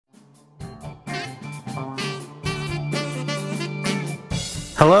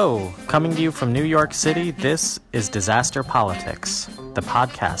Hello, coming to you from New York City, this is Disaster Politics, the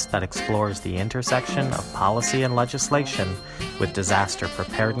podcast that explores the intersection of policy and legislation with disaster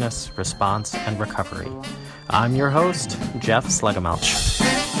preparedness, response, and recovery. I'm your host, Jeff Slegamelch.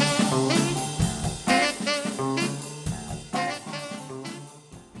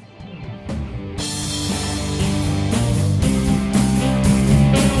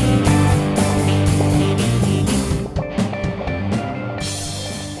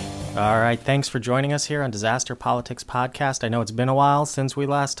 All right, thanks for joining us here on Disaster Politics Podcast. I know it's been a while since we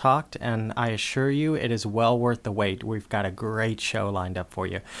last talked, and I assure you it is well worth the wait. We've got a great show lined up for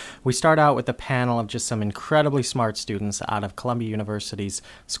you. We start out with a panel of just some incredibly smart students out of Columbia University's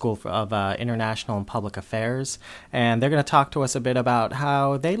School of International and Public Affairs, and they're going to talk to us a bit about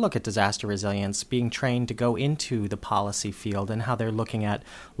how they look at disaster resilience, being trained to go into the policy field, and how they're looking at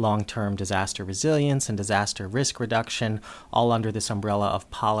long-term disaster resilience and disaster risk reduction, all under this umbrella of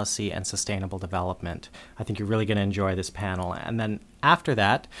policy and sustainable development. I think you're really going to enjoy this panel. And then after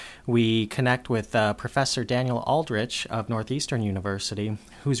that, we connect with Professor Daniel Aldrich of Northeastern University,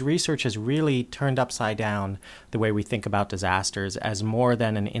 whose research has really turned upside down the way we think about disasters as more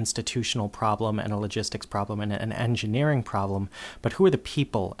than an institutional problem and a logistics problem and an engineering problem, but who are the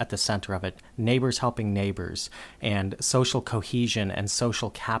people at the center of it? Neighbors helping neighbors, and social cohesion and social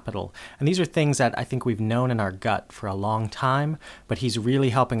capital. And these are things that I think we've known in our gut for a long time, but he's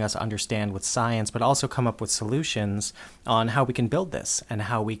really helping us understand with science, but also come up with solutions on how we can build this and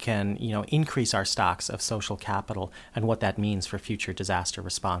how we can, increase our stocks of social capital and what that means for future disaster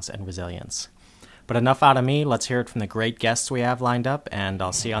response and resilience. But enough out of me. Let's hear it from the great guests we have lined up, and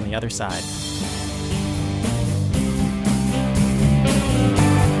I'll see you on the other side.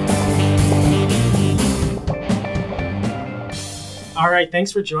 All right,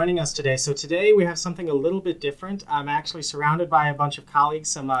 thanks for joining us today. So today we have something a little bit different. I'm actually surrounded by a bunch of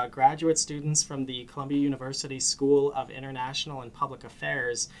colleagues, some graduate students from the Columbia University School of International and Public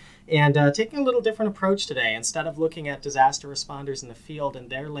Affairs, and taking a little different approach today. Instead of looking at disaster responders in the field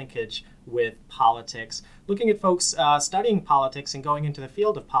and their linkage with politics, looking at folks studying politics and going into the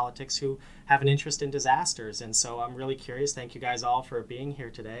field of politics who have an interest in disasters. And so I'm really curious. Thank you guys all for being here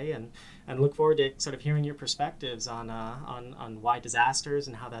today, and look forward to sort of hearing your perspectives on why disasters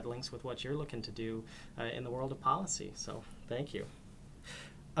and how that links with what you're looking to do in the world of policy. So thank you.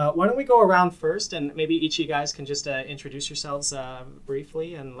 Why don't we go around first, and maybe each of you guys can just introduce yourselves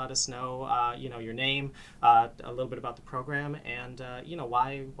briefly and let us know, your name, a little bit about the program, and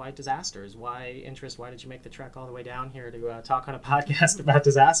why disasters, why interest, why did you make the trek all the way down here to talk on a podcast about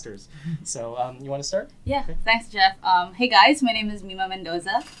disasters? So you want to start? Yeah, okay. Thanks, Jeff. Hey guys, my name is Mima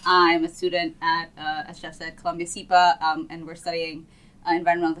Mendoza. I'm a student at, as Jeff said, Columbia SIPA, and we're studying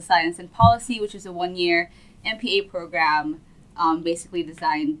environmental science and policy, which is a one-year MPA program. Basically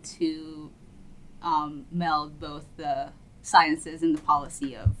designed to meld both the sciences and the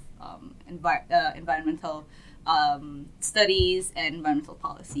policy of environmental studies and environmental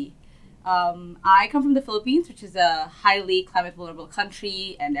policy. I come from the Philippines, which is a highly climate vulnerable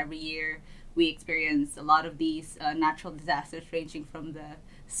country, and every year we experience a lot of these natural disasters ranging from the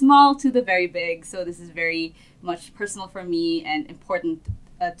small to the very big. So this is very much personal for me and important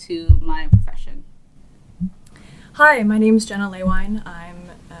to my profession. Hi, my name is Jenna Lewine.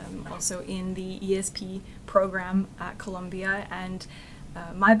 I'm also in the ESP program at Columbia, and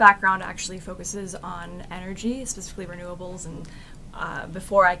my background actually focuses on energy, specifically renewables. And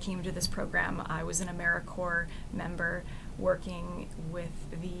before I came to this program, I was an AmeriCorps member working with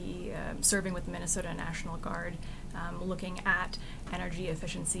serving with the Minnesota National Guard, looking at energy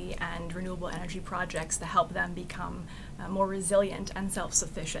efficiency and renewable energy projects to help them become more resilient and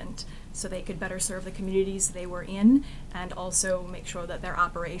self-sufficient so they could better serve the communities they were in and also make sure that their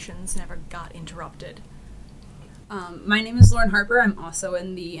operations never got interrupted. My name is Lauren Harper. I'm also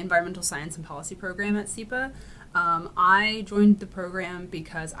in the Environmental Science and Policy program at SIPA. I joined the program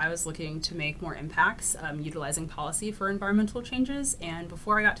because I was looking to make more impacts utilizing policy for environmental changes. And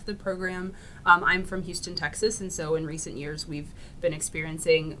before I got to the program, I'm from Houston, Texas. And so in recent years, we've been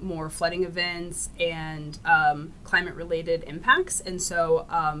experiencing more flooding events and climate-related impacts. And so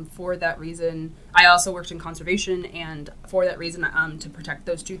for that reason, I also worked in conservation. And for that reason, to protect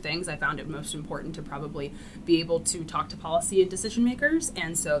those two things, I found it most important to probably be able to talk to policy and decision makers.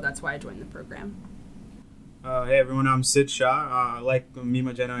 And so that's why I joined the program. Hey everyone, I'm Sid Shah. Like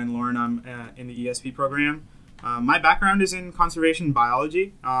Mima, Jenna, and Lauren, I'm in the ESP program. My background is in conservation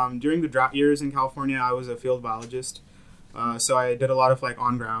biology. During the drought years in California, I was a field biologist. So I did a lot of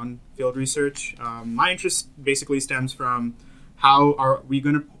on-ground field research. My interest basically stems from how are we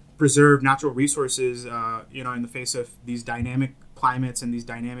going to preserve natural resources, in the face of these dynamic climates and these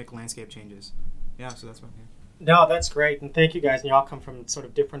dynamic landscape changes. Yeah, so that's what. No, that's great, and thank you guys. And you all come from sort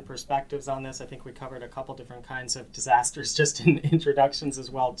of different perspectives on this. I think we covered a couple different kinds of disasters just in introductions as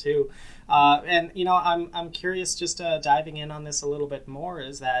well too. And I'm curious, just diving in on this a little bit more,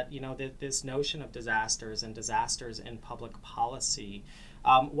 is that this notion of disasters and disasters in public policy.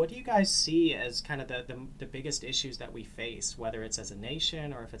 What do you guys see as kind of the biggest issues that we face, whether it's as a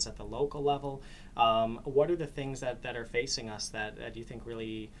nation or if it's at the local level? What are the things that are facing us that you think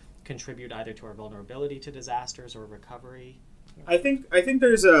really contribute either to our vulnerability to disasters or recovery? I think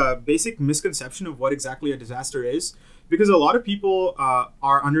there's a basic misconception of what exactly a disaster is, because a lot of people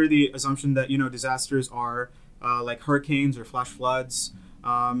are under the assumption that disasters are like hurricanes or flash floods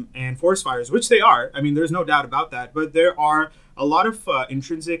and forest fires, which they are. I mean, there's no doubt about that. But there are a lot of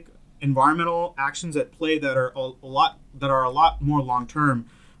intrinsic environmental actions at play that are a lot more long term.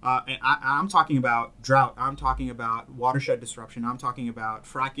 And I'm talking about drought. I'm talking about watershed disruption. I'm talking about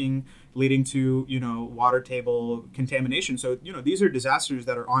fracking leading to, water table contamination. So, these are disasters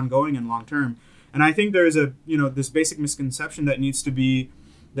that are ongoing and long term. And I think there is this basic misconception that needs to be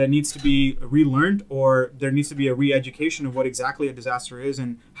relearned, or there needs to be a re-education of what exactly a disaster is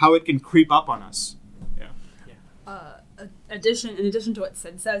and how it can creep up on us. In addition to what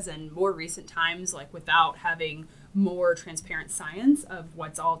Sid says, in more recent times, like without having more transparent science of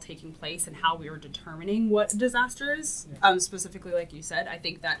what's all taking place and how we are determining what a disaster is, specifically like you said, I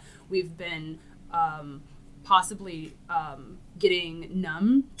think that we've been possibly getting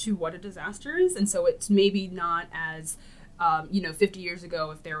numb to what a disaster is, and so it's maybe not as 50 years ago,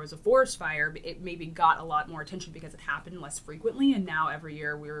 if there was a forest fire, it maybe got a lot more attention because it happened less frequently. And now every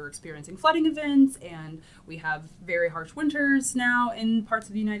year we're experiencing flooding events, and we have very harsh winters now in parts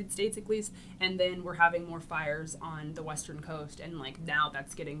of the United States, at least. And then we're having more fires on the western coast. And now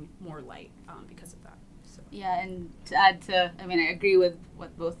that's getting more light because of that. So. Yeah, and to add to, I agree with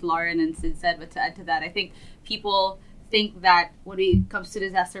what both Lauren and Sid said, but to add to that, I think people think that when it comes to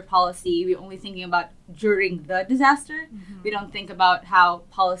disaster policy, we're only thinking about during the disaster. Mm-hmm. We don't think about how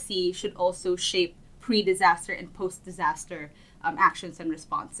policy should also shape pre-disaster and post-disaster actions and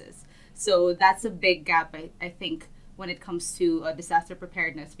responses. So that's a big gap, I think, when it comes to disaster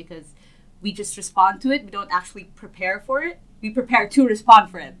preparedness, because we just respond to it. We don't actually prepare for it. We prepare to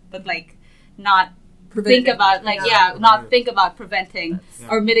respond for it, but not think about think about preventing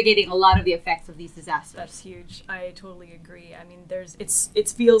or mitigating a lot of the effects of these disasters. That's huge. I totally agree. I mean, it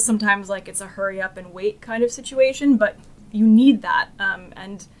feels sometimes like it's a hurry up and wait kind of situation, but you need that.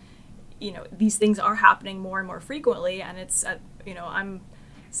 And these things are happening more and more frequently, and it's I'm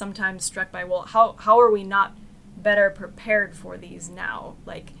sometimes struck by, well, how are we not better prepared for these now?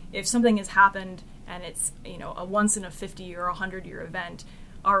 Like, if something has happened and it's a once in a 50 or 100 year event,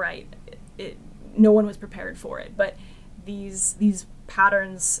 all right, no one was prepared for it, but these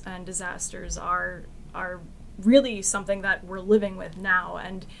patterns and disasters are really something that we're living with now,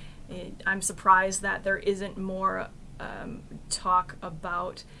 and I'm surprised that there isn't more talk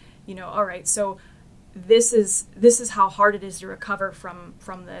about, all right, so this is how hard it is to recover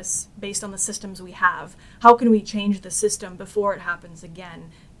from this based on the systems we have. How can we change the system before it happens again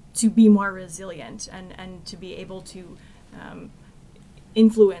to be more resilient and to be able to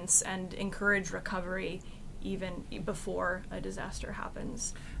influence and encourage recovery even before a disaster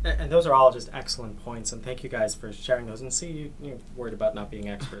happens. And those are all just excellent points, and thank you guys for sharing those. And see, you're worried about not being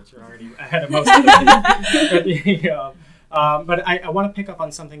experts. You're already ahead of most of them. But I want to pick up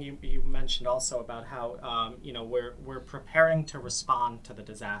on something you mentioned also about how we're preparing to respond to the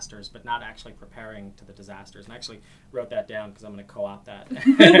disasters, but not actually preparing to the disasters. And I actually wrote that down because I'm going to co-opt that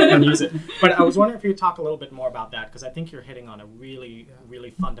and use it. But I was wondering if you could talk a little bit more about that, because I think you're hitting on a really,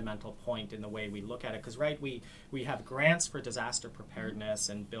 really fundamental point in the way we look at it. Because we have grants for disaster preparedness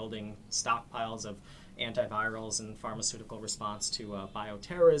and building stockpiles of antivirals and pharmaceutical response to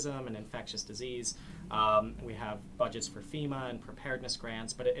bioterrorism and infectious disease. We have budgets for FEMA and preparedness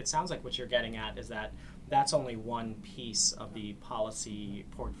grants, but it sounds like what you're getting at is that that's only one piece of the policy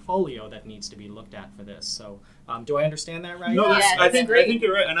portfolio that needs to be looked at for this. So do I understand that right? No, I think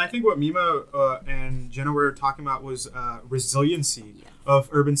you're right. And I think what Mima and Jenna were talking about was resiliency of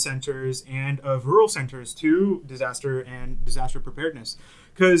urban centers and of rural centers to disaster and disaster preparedness.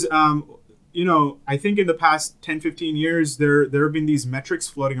 Because I think in the past 10, 15 years, there have been these metrics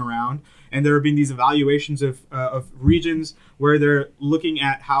floating around, and there have been these evaluations of regions where they're looking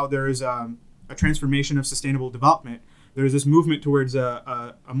at how there's a transformation of sustainable development. There's this movement towards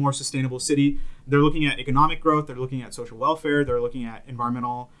a more sustainable city. They're looking at economic growth. They're looking at social welfare. They're looking at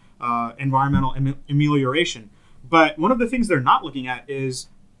environmental amelioration. But one of the things they're not looking at is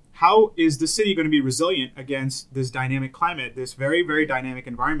how is the city going to be resilient against this dynamic climate, this very, very dynamic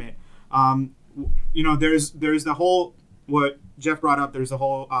environment? There's the whole, what Jeff brought up, there's the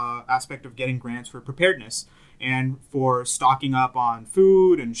whole aspect of getting grants for preparedness and for stocking up on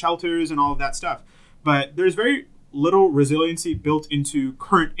food and shelters and all of that stuff. But there's very little resiliency built into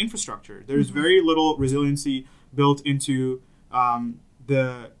current infrastructure. There's very little resiliency built into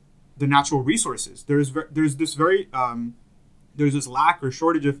the natural resources. There's this lack or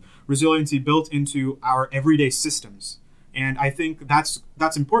shortage of resiliency built into our everyday systems. And I think that's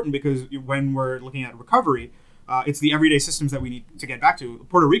important, because when we're looking at recovery, it's the everyday systems that we need to get back to.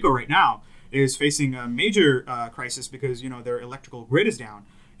 Puerto Rico right now is facing a major crisis because their electrical grid is down,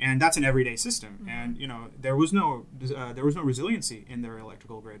 and that's an everyday system. And there was no resiliency in their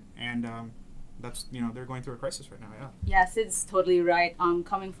electrical grid, and that's they're going through a crisis right now. Yeah. Yes, it's totally right.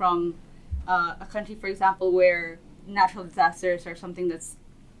 Coming from a country, for example, where natural disasters are something that's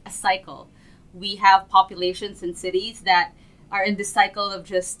a cycle. We have populations in cities that are in this cycle of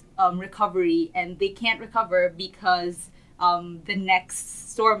just recovery, and they can't recover because the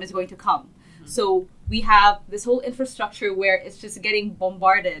next storm is going to come. So we have this whole infrastructure where it's just getting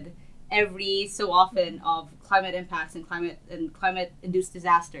bombarded every so often of climate impacts and climate-induced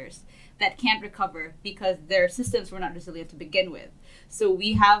disasters that can't recover because their systems were not resilient to begin with. So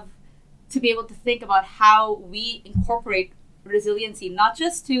we have to be able to think about how we incorporate resiliency, not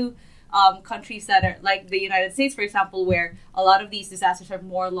just to countries that are like the United States, for example, where a lot of these disasters are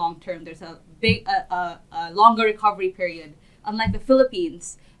more long-term. There's a longer recovery period, unlike the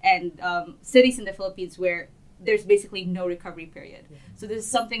Philippines and cities in the Philippines where there's basically no recovery period. Yeah. So this is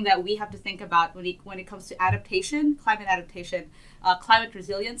something that we have to think about when it comes to adaptation, climate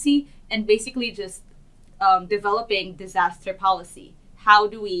resiliency, and basically just developing disaster policy. How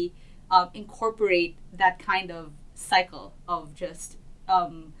do we incorporate that kind of cycle of just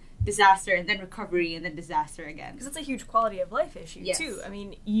disaster and then recovery and then disaster again? Because it's a huge quality of life issue, too. I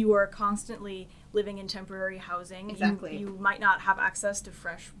mean, you are constantly living in temporary housing. Exactly. You might not have access to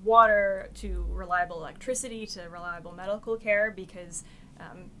fresh water, to reliable electricity, to reliable medical care, because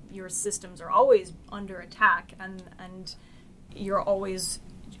your systems are always under attack, and you're always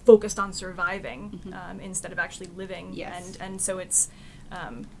focused on surviving instead of actually living. Yes. And so it's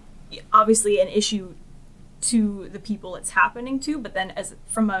obviously an issue to the people it's happening to, but then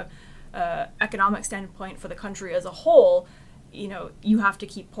from a economic standpoint for the country as a whole, you have to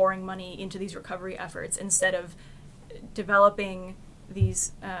keep pouring money into these recovery efforts instead of developing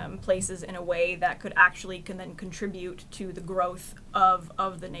these places in a way that can then contribute to the growth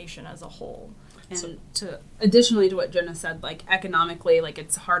of the nation as a whole. And additionally to what Jenna said, like economically, like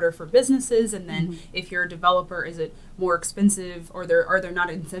it's harder for businesses, and then if you're a developer, is it more expensive, or are there not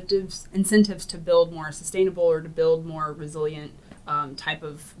incentives to build more sustainable or to build more resilient type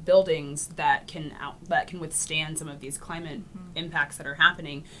of buildings that can withstand some of these climate impacts that are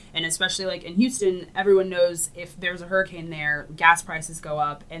happening? And especially like in Houston, everyone knows if there's a hurricane there, gas prices go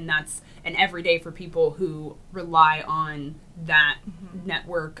up, and that's an everyday for people who rely on that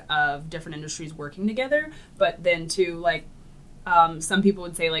network of different industries working together. But then too, like some people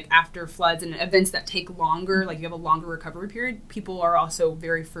would say, like after floods and events that take longer, like you have a longer recovery period, people are also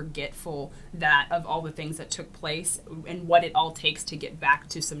very forgetful of all the things that took place and what it all takes to get back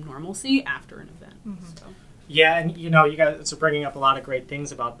to some normalcy after an event. So. Yeah, and you guys are bringing up a lot of great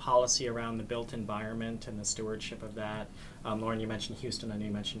things about policy around the built environment and the stewardship of that. Lauren, you mentioned Houston. I know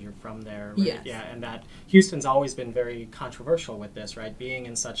you mentioned you're from there, right? Yes. Yeah, and that Houston's always been very controversial with this, right? Being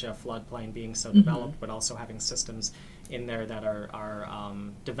in such a floodplain, being so developed, but also having systems in there that are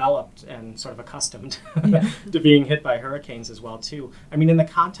developed and sort of accustomed to being hit by hurricanes as well, too. I mean, in the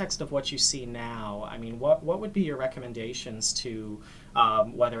context of what you see now, I mean, what would be your recommendations to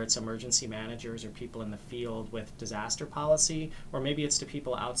whether it's emergency managers or people in the field with disaster policy, or maybe it's to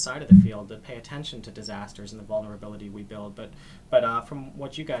people outside of the field that pay attention to disasters and the vulnerability we build. But from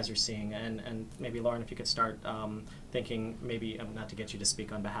what you guys are seeing, and maybe Lauren, if you could start thinking, maybe not to get you to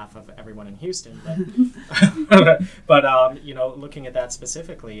speak on behalf of everyone in Houston, but looking at that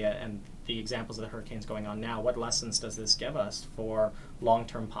specifically and the examples of the hurricanes going on now, what lessons does this give us for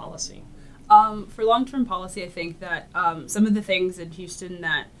long-term policy? For long-term policy, I think that some of the things in Houston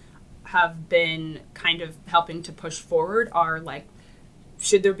that have been kind of helping to push forward are like,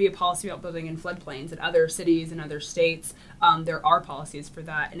 should there be a policy about building in floodplains? In other cities and other states, there are policies for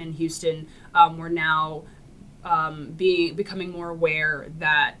that. And in Houston, we're now becoming more aware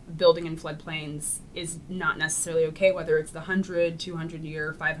that building in floodplains is not necessarily okay, whether it's the 100,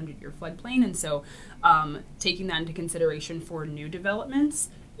 200-year, 500-year floodplain. And so taking that into consideration for new developments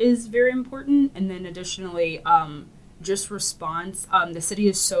is very important. And then additionally, just response. The city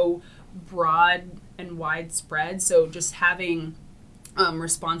is so broad and widespread, so just having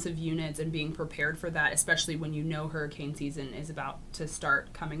responsive units and being prepared for that, especially when you know hurricane season is about to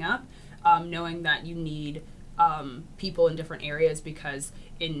start coming up, knowing that you need people in different areas, because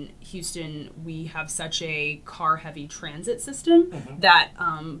in Houston we have such a car-heavy transit system that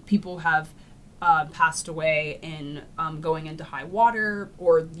people have passed away in going into high water,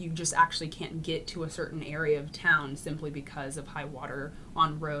 or you just actually can't get to a certain area of town simply because of high water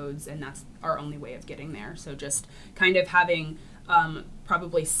on roads, and that's our only way of getting there. So just kind of having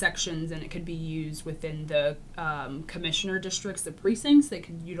probably sections, and it could be used within the commissioner districts, the precincts, they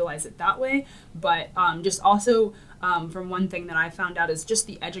could utilize it that way. But just also from one thing that I found out is just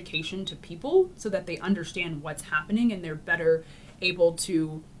the education to people, so that they understand what's happening and they're better able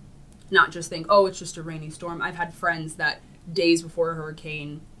to not just think, oh, it's just a rainy storm. I've had friends that days before a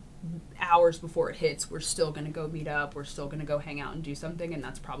hurricane, hours before it hits, we're still going to go meet up, we're still going to go hang out and do something, and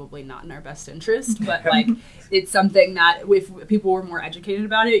that's probably not in our best interest. But like, it's something that if people were more educated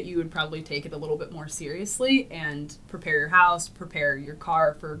about it, you would probably take it a little bit more seriously and prepare your house, prepare your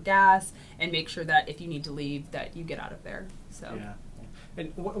car for gas, and make sure that if you need to leave, that you get out of there. So. Yeah.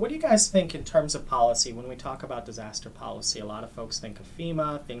 And what do you guys think in terms of policy? When we talk about disaster policy, a lot of folks think of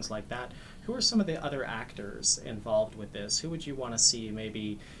FEMA, things like that. Who are some of the other actors involved with this? Who would you want to see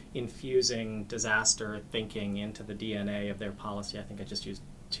maybe infusing disaster thinking into the DNA of their policy? I think I just used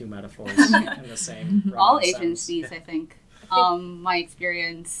two metaphors in the same all sentence. agencies, I think. My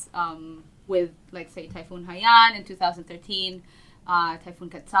experience with, like, say, Typhoon Haiyan in 2013, Typhoon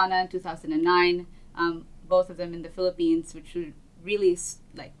Katsana in 2009, both of them in the Philippines, which would really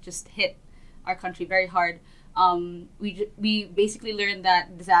just hit our country very hard. We basically learned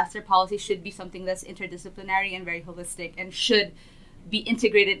that disaster policy should be something that's interdisciplinary and very holistic, and should be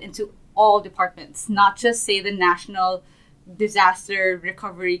integrated into all departments, not just, say, the National Disaster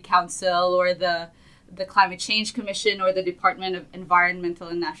Recovery Council or the Climate Change Commission or the Department of Environmental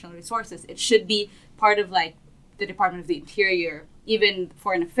and Natural Resources. It should be part of, like, the Department of the Interior, even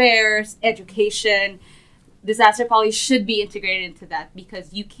Foreign Affairs, Education. Disaster policy should be integrated into that,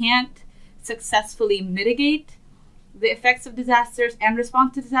 because you can't successfully mitigate the effects of disasters and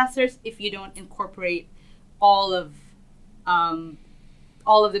respond to disasters if you don't incorporate all of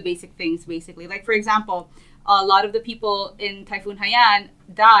the basic things, basically. Like, for example, a lot of the people in Typhoon Haiyan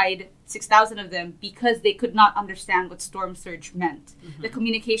died, 6,000 of them, because they could not understand what storm surge meant. The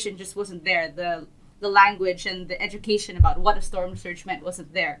communication just wasn't there. The language and the education about what a storm surge meant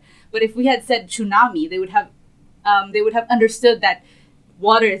wasn't there. But if we had said tsunami, they would have understood that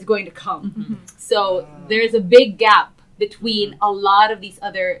water is going to come. So there's a big gap between a lot of these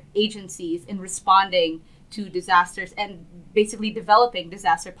other agencies in responding to disasters and basically developing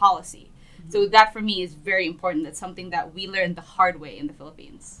disaster policy. So that, for me, is very important. That's something that we learned the hard way in the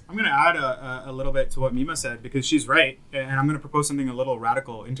Philippines. I'm going to add a little bit to what Mima said, because she's right, and I'm going to propose something a little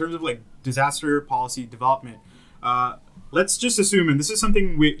radical in terms of, like, disaster policy development. Let's just assume, and this is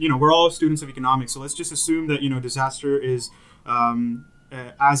something we're all students of economics, so let's just assume that disaster is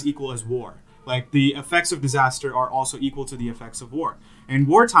as equal as war. Like, the effects of disaster are also equal to the effects of war. In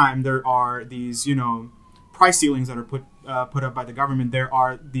wartime, there are these price ceilings that are put up by the government. There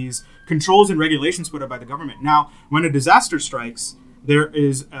are these controls and regulations put up by the government. Now, when a disaster strikes, there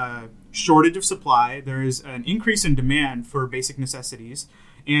is a shortage of supply. There is an increase in demand for basic necessities.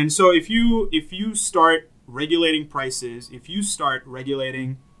 And so if you start regulating prices, if you start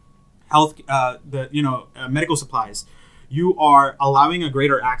regulating medical supplies, you are allowing a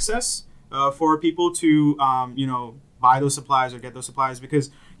greater access for people to buy those supplies or get those supplies.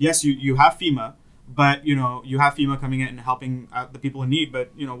 Because yes, you have FEMA, but you have FEMA coming in and helping out the people in need.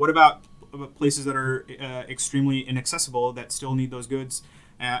 But what about places that are extremely inaccessible that still need those goods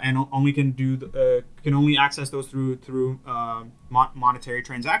and only can only access those through monetary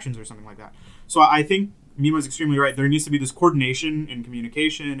transactions or something like that? So I think Mima is extremely right. There needs to be this coordination in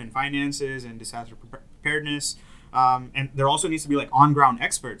communication and finances and disaster preparedness, and there also needs to be, like, on-ground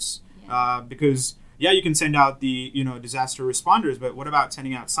experts, because you can send out the disaster responders, but what about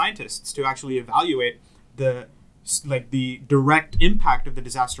sending out scientists to actually evaluate the direct impact of the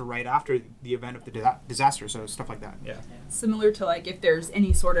disaster right after the event of the disaster? So stuff like that. Yeah. Similar to, like, if there's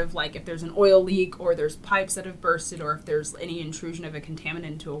any sort of, like, if there's an oil leak or there's pipes that have bursted or if there's any intrusion of a contaminant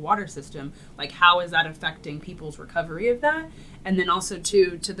into a water system, like, how is that affecting people's recovery of that? And then also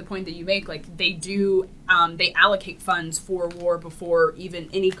to the point that you make, like, they do they allocate funds for war before even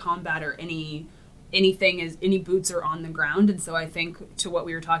any combat or any any boots are on the ground. And so I think to what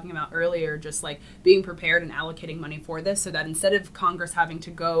we were talking about earlier, just like being prepared and allocating money for this, so that instead of Congress having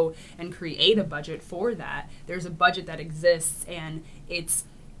to go and create a budget for that, there's a budget that exists, and it's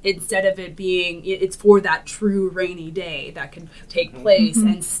instead of it being, it's for that true rainy day that could take place,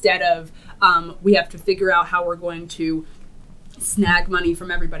 instead of we have to figure out how we're going to snag money from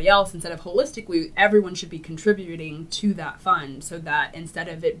everybody else. Instead of holistically, everyone should be contributing to that fund, so that instead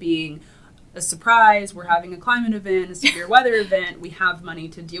of it being a surprise, we're having a climate event, a severe weather event, we have money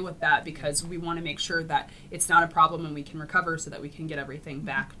to deal with that, because we want to make sure that it's not a problem and we can recover, so that we can get everything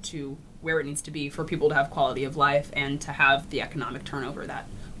back to where it needs to be for people to have quality of life and to have the economic turnover that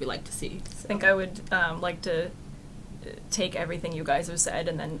we like to see. I think I would like to take everything you guys have said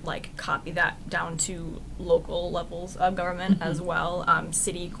and then like copy that down to local levels of government as well.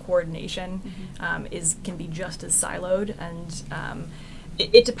 City coordination can be just as siloed, and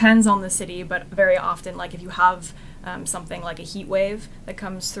it depends on the city, but very often, like if you have something like a heat wave that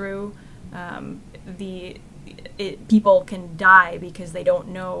comes through, people can die because they don't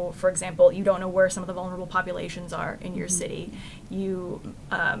know, for example, you don't know where some of the vulnerable populations are in your city. You,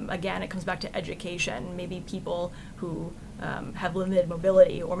 again, it comes back to education. Maybe people who have limited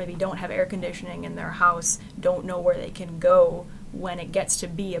mobility, or maybe don't have air conditioning in their house, don't know where they can go when it gets to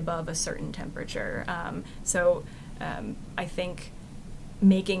be above a certain temperature. So I think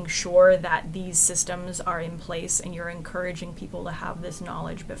making sure that these systems are in place and you're encouraging people to have this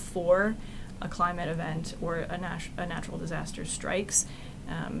knowledge before a climate event or a natural disaster strikes,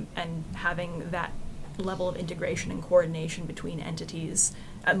 and having that level of integration and coordination between entities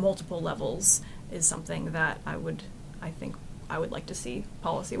at multiple levels is something that I think I would like to see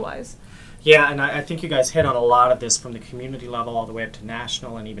policy-wise. Yeah, and I think you guys hit on a lot of this from the community level all the way up to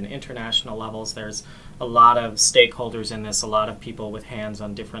national and even international levels. There's a lot of stakeholders in this, a lot of people with hands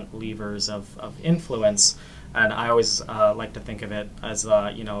on different levers of influence. And I always like to think of it as,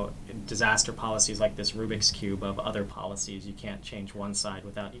 disaster policies like this Rubik's Cube of other policies. You can't change one side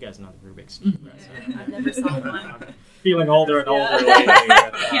without, you guys know the Rubik's Cube, right? I've never solved one. Feeling older and older lately.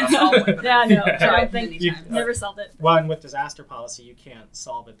 Can't solve it. Yeah, no, I think never solved it. Well, and with disaster policy, you can't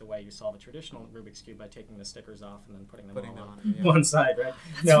solve it the way you solve a traditional Rubik's Cube by taking the stickers off and then putting them on one side, right?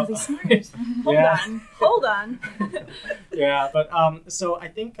 That's really smart. Hold on. Yeah, but so I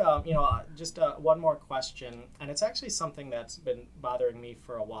think, just one more question, and it's actually something that's been bothering me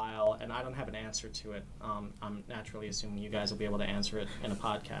for a while, and I don't have an answer to it. I'm naturally assuming you guys will be able to answer it in a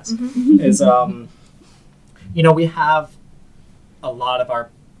podcast. Is, we have a lot of our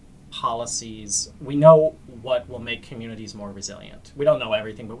policies. We know what will make communities more resilient. We don't know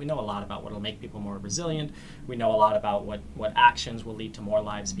everything, but we know a lot about what will make people more resilient. We know a lot about what actions will lead to more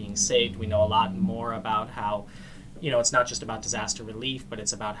lives being saved. We know a lot more about how, it's not just about disaster relief, but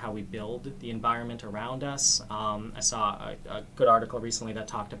it's about how we build the environment around us. I saw a good article recently that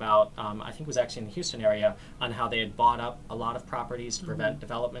talked about, I think it was actually in the Houston area, on how they had bought up a lot of properties to prevent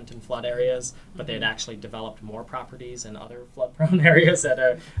development in flood areas, but they had actually developed more properties in other flood-prone areas that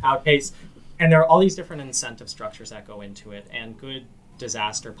are outpaced. And there are all these different incentive structures that go into it, and good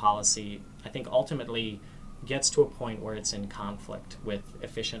disaster policy, I think, ultimately gets to a point where it's in conflict with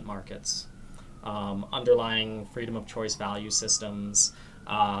efficient markets. Underlying freedom of choice value systems,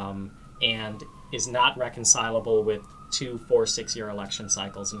 and is not reconcilable with 2, 4, 6-year election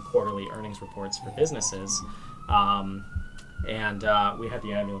cycles and quarterly earnings reports for businesses. And we had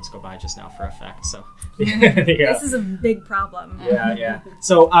the ambulance go by just now for effect. So This is a big problem. Yeah.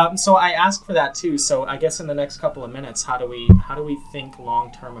 So I asked for that too. So I guess in the next couple of minutes, how do we think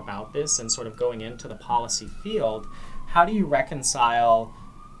long term about this, and sort of going into the policy field, how do you reconcile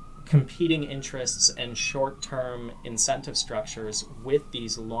competing interests and short-term incentive structures with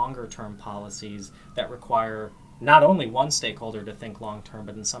these longer-term policies that require not only one stakeholder to think long-term,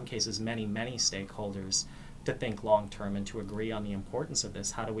 but in some cases many, many stakeholders to think long-term and to agree on the importance of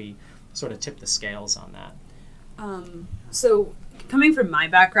this? How do we sort of tip the scales on that? So coming from my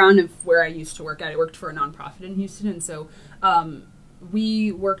background of where I used to work at, I worked for a nonprofit in Houston, and so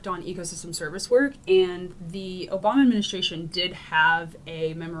we worked on ecosystem service work, and the Obama administration did have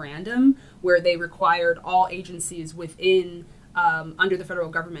a memorandum where they required all agencies within under the federal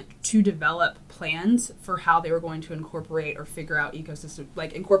government to develop plans for how they were going to incorporate or figure out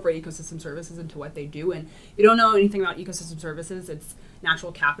incorporate ecosystem services into what they do. And if you don't know anything about ecosystem services, it's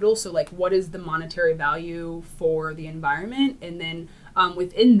natural capital. So what is the monetary value for the environment? And then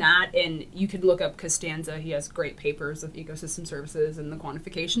within that, and you could look up Costanza, he has great papers of ecosystem services and the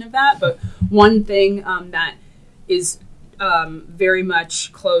quantification of that. But one thing that is very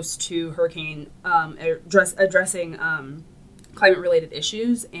much close to hurricane addressing climate-related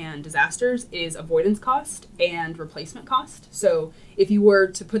issues and disasters is avoidance cost and replacement cost. So if you were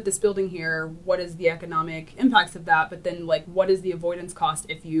to put this building here, what is the economic impacts of that? But then, like, what is the avoidance cost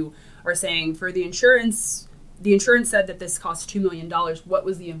if you are saying for the insurance said that this costs $2 million. What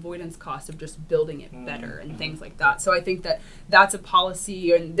was the avoidance cost of just building it better and things like that? So I think that that's a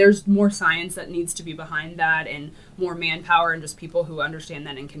policy, and there's more science that needs to be behind that, and more manpower and just people who understand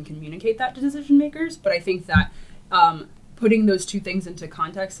that and can communicate that to decision makers. But I think that putting those two things into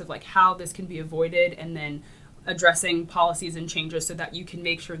context of like how this can be avoided, and then addressing policies and changes so that you can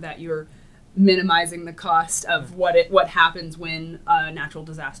make sure that you're minimizing the cost of what happens when a natural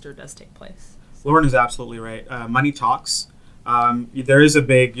disaster does take place. Lauren is absolutely right. Money talks. There is a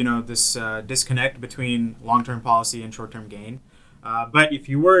big, this disconnect between long-term policy and short-term gain. But if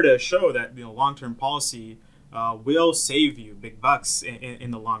you were to show that long-term policy will save you big bucks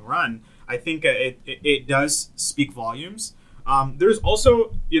in the long run, I think it does speak volumes. There's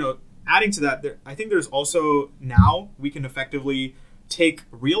also, adding to that, I think there's also now we can effectively take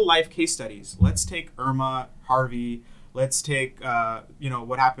real-life case studies. Let's take Irma, Harvey. Let's take,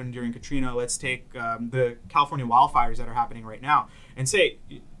 what happened during Katrina. Let's take the California wildfires that are happening right now and say,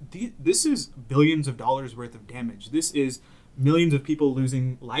 this is billions of dollars worth of damage. This is millions of people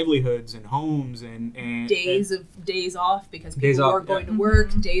losing livelihoods and homes and days off because people weren't going to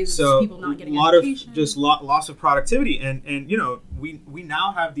work, days of people not getting education. Of just loss of productivity. And we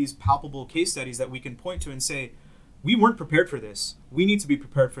now have these palpable case studies that we can point to and say, we weren't prepared for this. We need to be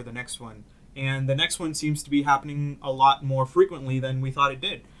prepared for the next one. And the next one seems to be happening a lot more frequently than we thought it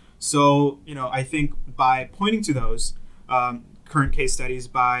did. So, I think by pointing to those current case studies,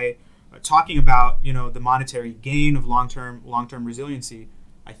 by talking about, the monetary gain of long-term resiliency,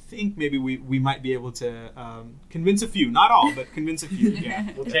 I think maybe we might be able to convince a few, not all, but convince a few. Yeah,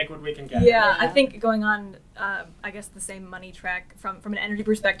 we'll take what we can get. Yeah, I think going on, I guess the same money track from an energy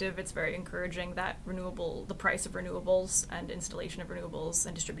perspective, it's very encouraging that the price of renewables and installation of renewables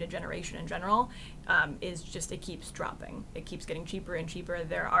and distributed generation in general it keeps dropping. It keeps getting cheaper and cheaper.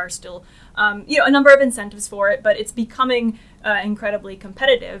 There are still, a number of incentives for it, but it's becoming incredibly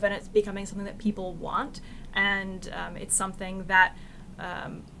competitive, and it's becoming something that people want, and it's something that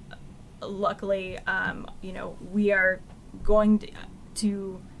luckily, we are going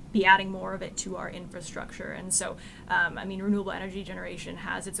to be adding more of it to our infrastructure. And so, renewable energy generation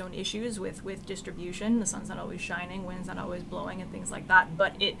has its own issues with distribution. The sun's not always shining, wind's not always blowing, and things like that.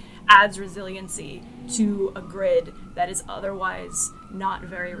 But it adds resiliency to a grid that is otherwise not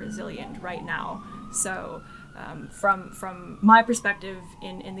very resilient right now. So, from my perspective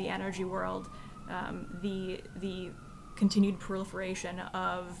in the energy world, the continued proliferation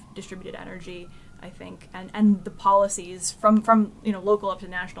of distributed energy, I think, and the policies from local up to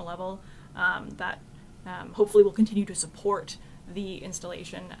national level that hopefully will continue to support the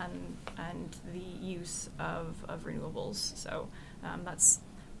installation and the use of renewables. So that's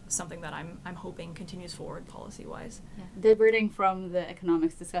something that I'm hoping continues forward policy-wise. Yeah. Diverting from the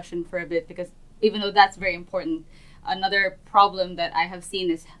economics discussion for a bit, because even though that's very important, another problem that I have seen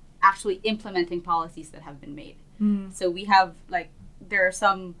is actually implementing policies that have been made. So we have, there are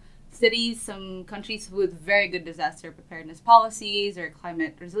some cities, some countries with very good disaster preparedness policies or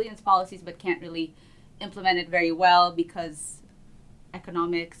climate resilience policies, but can't really implement it very well because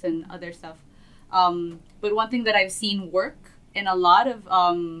economics and other stuff. But one thing that I've seen work in a lot of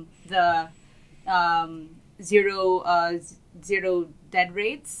the zero dead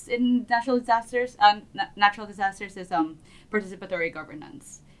rates in natural disasters is participatory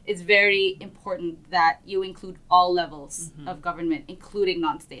governance. It's very important that you include all levels of government, including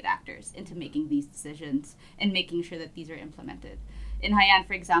non-state actors, into making these decisions and making sure that these are implemented. In Haiyan,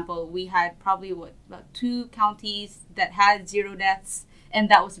 for example, we had probably about 2 counties that had 0 deaths, and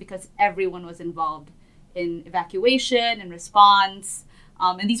that was because everyone was involved in evacuation and response,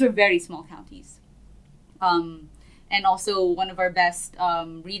 and these were very small counties. And also one of our best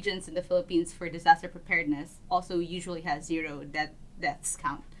regions in the Philippines for disaster preparedness also usually has 0 deaths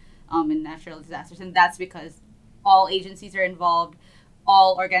count in natural disasters, and that's because all agencies are involved,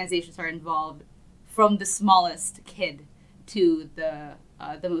 all organizations are involved, from the smallest kid to the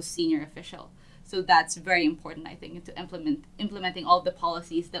most senior official. So that's very important, I think, to implementing all the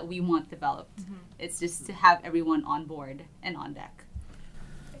policies that we want developed. It's just to have everyone on board and on deck.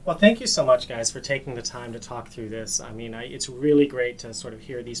 Well, thank you so much, guys, for taking the time to talk through this. It's really great to sort of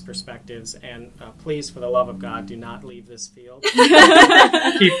hear these perspectives. And please, for the love of God, do not leave this field.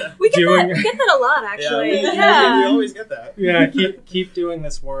 We We get that a lot, actually. We always get that. Yeah, keep doing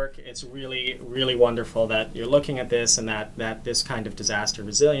this work. It's really, really wonderful that you're looking at this, and that this kind of disaster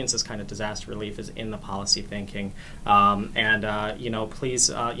resilience, this kind of disaster relief is in the policy thinking. Please,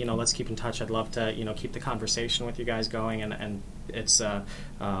 let's keep in touch. I'd love to, keep the conversation with you guys going, and it's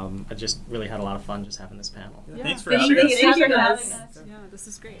I just really had a lot of fun just having this panel. Yeah. Thanks for having us. Thank you for having us. Yeah, this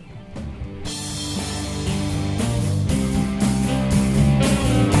is great.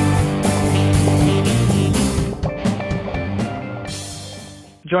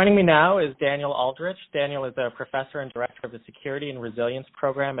 Joining me now is Daniel Aldrich. Daniel is a professor and director of the Security and Resilience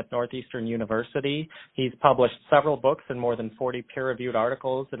Program at Northeastern University. He's published several books and more than 40 peer-reviewed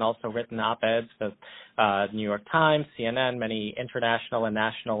articles, and also written op-eds for New York Times, CNN, many international and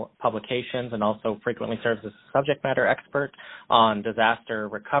national publications, and also frequently serves as a subject matter expert on disaster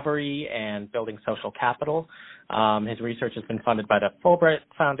recovery and building social capital. His research has been funded by the Fulbright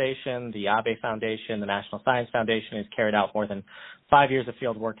Foundation, the Abe Foundation, the National Science Foundation. He's carried out more than 5 years of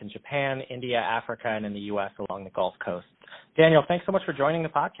field work in Japan, India, Africa, and in the U.S. along the Gulf Coast. Daniel, thanks so much for joining the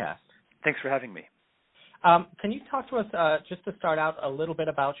podcast. Thanks for having me. Can you talk to us, just to start out, a little bit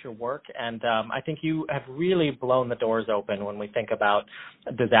about your work? And I think you have really blown the doors open when we think about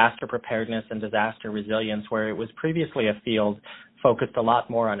disaster preparedness and disaster resilience, where it was previously a field focused a lot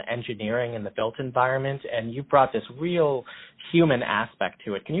more on engineering and the built environment, and you brought this real human aspect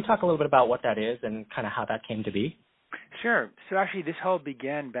to it. Can you talk a little bit about what that is and kind of how that came to be? Sure. So actually, this all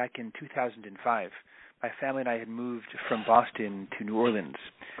began back in 2005. My family and I had moved from Boston to New Orleans,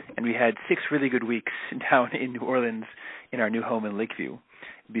 and we had 6 really good weeks down in New Orleans in our new home in Lakeview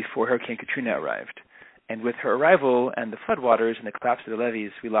before Hurricane Katrina arrived. And with her arrival and the floodwaters and the collapse of the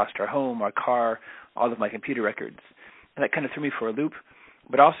levees, we lost our home, our car, all of my computer records. And that kind of threw me for a loop,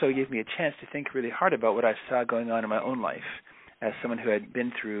 but also gave me a chance to think really hard about what I saw going on in my own life as someone who had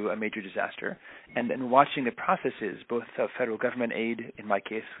been through a major disaster, and watching the processes, both of federal government aid, in my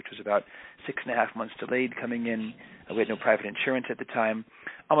case, which was about 6.5 months delayed coming in. We had no private insurance at the time.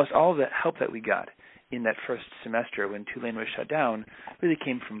 Almost all of the help that we got in that first semester when Tulane was shut down really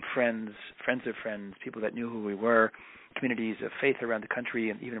came from friends of friends, people that knew who we were, communities of faith around the country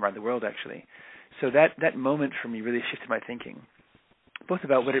and even around the world, actually. So that moment for me really shifted my thinking, both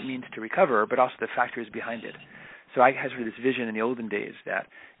about what it means to recover, but also the factors behind it. So I had sort of this vision in the olden days that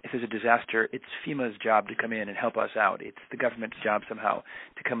if there's a disaster, it's FEMA's job to come in and help us out. It's the government's job somehow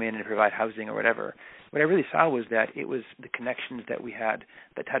to come in and provide housing or whatever. What I really saw was that it was the connections that we had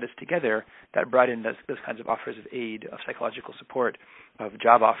that tied us together that brought in those kinds of offers of aid, of psychological support, of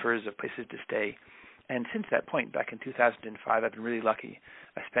job offers, of places to stay. And since that point, back in 2005, I've been really lucky.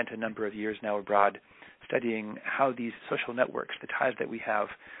 I spent a number of years now abroad studying how these social networks, the ties that we have,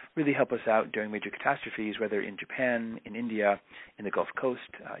 really help us out during major catastrophes, whether in Japan, in India, in the Gulf Coast,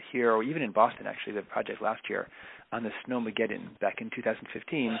 here, or even in Boston, actually, the project last year on the Snowmageddon back in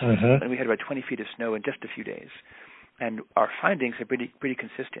 2015, when we had about 20 feet of snow in just a few days. And our findings are pretty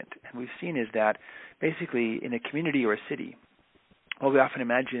consistent. And we've seen is that basically in a community or a city, well, we often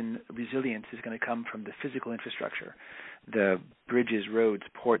imagine resilience is going to come from the physical infrastructure, the bridges, roads,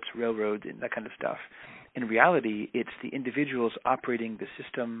 ports, railroads, and that kind of stuff. In reality, it's the individuals operating the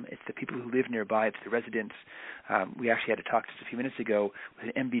system. It's the people who live nearby. It's the residents. We actually had a talk just a few minutes ago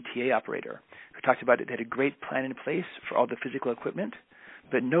with an MBTA operator who talked about it. They had a great plan in place for all the physical equipment,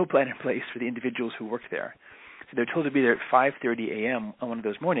 but no plan in place for the individuals who work there. So they're told to be there at 5:30 a.m. on one of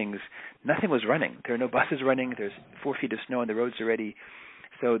those mornings. Nothing was running. There are no buses running. There's 4 feet of snow on the roads already.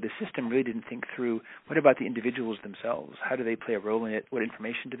 So the system really didn't think through, what about the individuals themselves? How do they play a role in it? What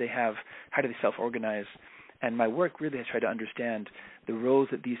information do they have? How do they self-organize? And my work really has tried to understand the roles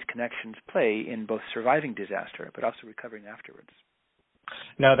that these connections play in both surviving disaster, but also recovering afterwards.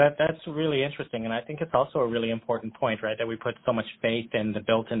 No, that's really interesting, and I think it's also a really important point, right, that we put so much faith in the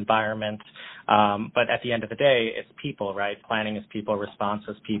built environment, but at the end of the day, it's people, right? Planning is people, response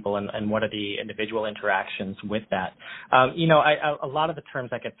is people, and what are the individual interactions with that? A lot of the terms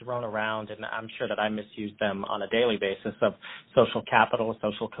that get thrown around, and I'm sure that I misuse them on a daily basis, of social capital,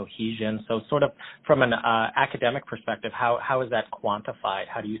 social cohesion. So sort of from an academic perspective, how is that quantified?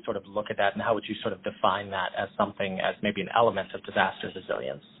 How do you sort of look at that, and how would you sort of define that as something, as maybe an element of disaster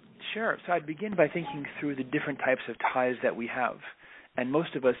resilience? Sure. So I'd begin by thinking through the different types of ties that we have. And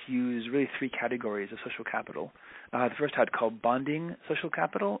most of us use really 3 categories of social capital. The first I'd call bonding social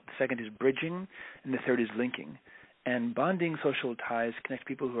capital. The second is bridging. And the third is linking. And bonding social ties connect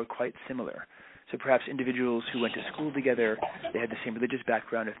people who are quite similar. So perhaps individuals who went to school together, they have the same religious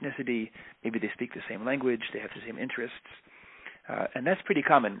background, ethnicity, maybe they speak the same language, they have the same interests. And that's pretty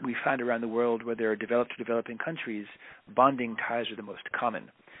common. We find around the world where there are developed or developing countries, bonding ties are the most common.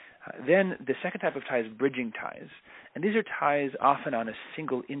 Then the second type of tie is bridging ties. And these are ties often on a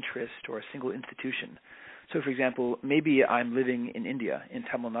single interest or a single institution. So, for example, maybe I'm living in India, in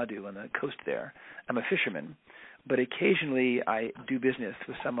Tamil Nadu, on the coast there. I'm a fisherman. But occasionally I do business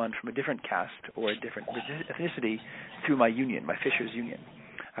with someone from a different caste or a different ethnicity through my union, my fishers' union.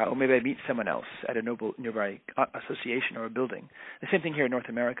 Or maybe I meet someone else at a nearby association or a building. The same thing here in North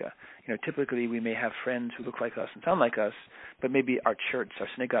America. Typically we may have friends who look like us and sound like us, but maybe our church, our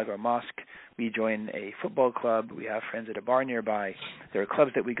synagogue, our mosque, we join a football club, we have friends at a bar nearby, there are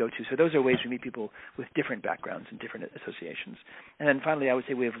clubs that we go to. So those are ways we meet people with different backgrounds and different associations. And then finally, I would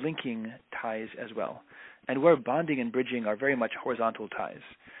say we have linking ties as well. And where bonding and bridging are very much horizontal ties.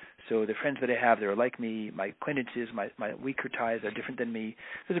 So the friends that I have that are like me, my acquaintances, my weaker ties are different than me.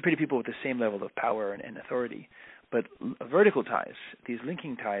 Those are pretty people with the same level of power and authority. But vertical ties, these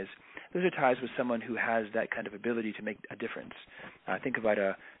linking ties, those are ties with someone who has that kind of ability to make a difference. Think about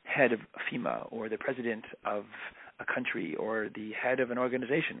a head of FEMA or the president of a country or the head of an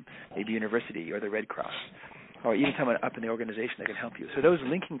organization, maybe university or the Red Cross, or even someone up in the organization that can help you. So those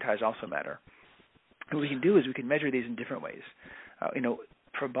linking ties also matter. And what we can do is we can measure these in different ways.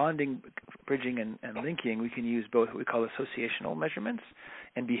 For bonding, bridging, and linking, we can use both what we call associational measurements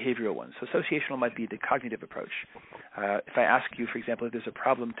and behavioral ones. So associational might be the cognitive approach. If I ask you, for example, if there's a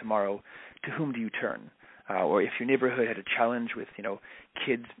problem tomorrow, to whom do you turn? Or if your neighborhood had a challenge with,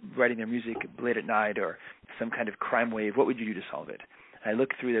 kids writing their music late at night or some kind of crime wave, what would you do to solve it? I look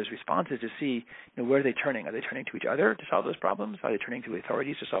through those responses to see, where are they turning? Are they turning to each other to solve those problems? Are they turning to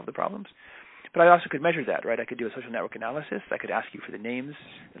authorities to solve the problems? But I also could measure that, right? I could do a social network analysis. I could ask you for the names,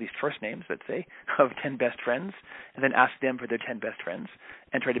 at least first names, let's say, of 10 best friends, and then ask them for their 10 best friends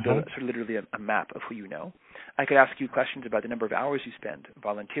and try to build sort of literally a map of who you know. I could ask you questions about the number of hours you spend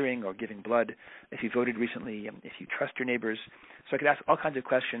volunteering or giving blood, if you voted recently, if you trust your neighbors. So I could ask all kinds of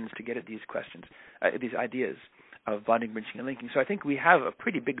questions to get at these questions, these ideas of bonding, bridging, and linking. So I think we have a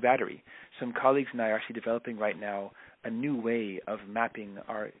pretty big battery. Some colleagues and I are actually developing right now a new way of mapping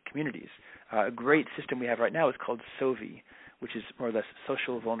our communities. A great system we have right now is called SOVI, which is more or less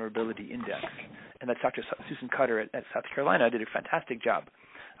Social Vulnerability Index. And that's Dr. Susan Cutter at South Carolina did a fantastic job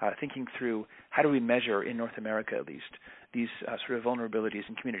thinking through how do we measure in North America at least these sort of vulnerabilities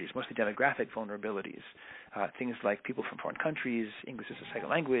in communities, mostly demographic vulnerabilities, things like people from foreign countries, English as a second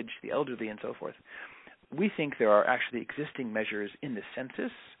language, the elderly, and so forth. We think there are actually existing measures in the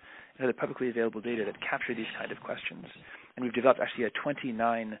census and other publicly available data that capture these kind of questions. And we've developed actually a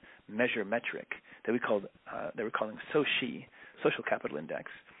 29 measure metric that we're calling SOCI, Social Capital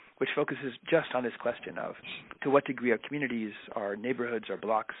Index, which focuses just on this question of to what degree our communities, our neighborhoods, our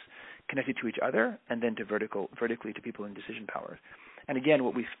blocks connected to each other, and then to vertically to people in decision power. And again,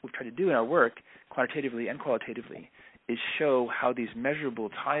 what we've tried to do in our work, quantitatively and qualitatively, is show how these measurable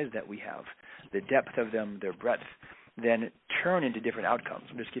ties that we have, the depth of them, their breadth, then turn into different outcomes.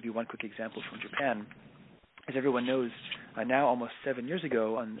 I'll just give you one quick example from Japan. As everyone knows, now almost 7 years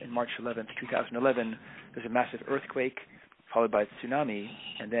ago, on March 11th, 2011, there's a massive earthquake followed by a tsunami,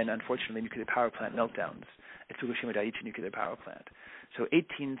 and then, unfortunately, nuclear power plant meltdowns at Fukushima Daiichi nuclear power plant. So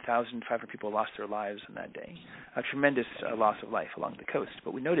 18,500 people lost their lives on that day, a tremendous loss of life along the coast.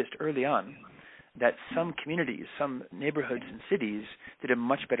 But we noticed early on that some communities, some neighborhoods and cities did a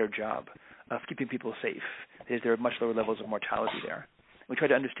much better job of keeping people safe. There are much lower levels of mortality there. We tried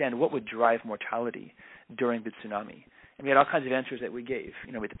to understand what would drive mortality during the tsunami. And we had all kinds of answers that we gave,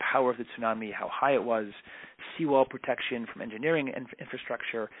 with the power of the tsunami, how high it was, seawall protection from engineering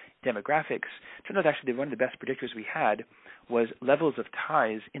infrastructure, demographics. It turned out actually that one of the best predictors we had was levels of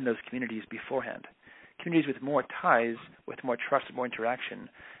ties in those communities beforehand. Communities with more ties, with more trust, more interaction,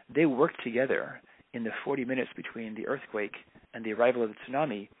 they worked together in the 40 minutes between the earthquake and the arrival of the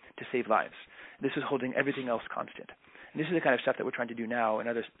tsunami to save lives. This is holding everything else constant. And this is the kind of stuff that we're trying to do now in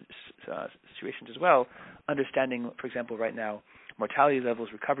other situations as well, understanding, for example, right now, mortality levels,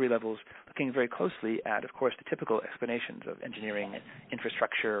 recovery levels, looking very closely at, of course, the typical explanations of engineering,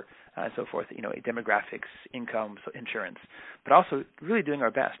 infrastructure, and so forth, demographics, income, so insurance, but also really doing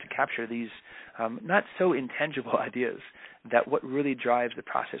our best to capture these not so intangible ideas that what really drives the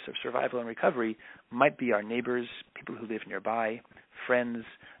process of survival and recovery might be our neighbors, people who live nearby, friends,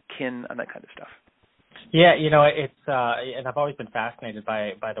 kin, and that kind of stuff. Yeah, it's and I've always been fascinated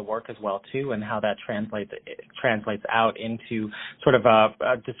by the work as well too, and how that translates out into sort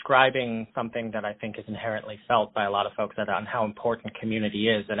of describing something that I think is inherently felt by a lot of folks on how important community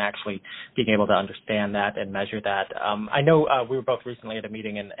is, and actually being able to understand that and measure that. I know we were both recently at a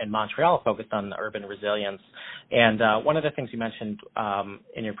meeting in Montreal focused on urban resilience, and one of the things you mentioned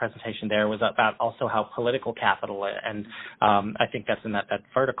in your presentation there was about also how political capital, and I think that's in that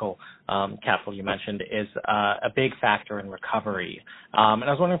vertical capital you mentioned, is a big factor in recovery. And I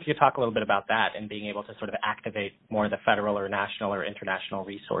was wondering if you could talk a little bit about that and being able to sort of activate more of the federal or national or international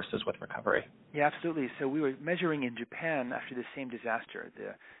resources with recovery. Yeah, absolutely. So we were measuring in Japan after the same disaster,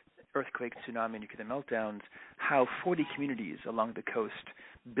 the earthquake, tsunami, and nuclear meltdowns, how 40 communities along the coast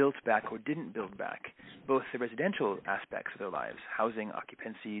built back or didn't build back, both the residential aspects of their lives, housing,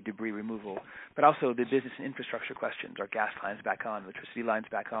 occupancy, debris removal, but also the business and infrastructure questions. Are gas lines back on, electricity lines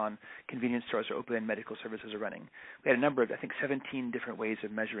back on, convenience stores are open, medical services are running? We had a number of, I think, 17 different ways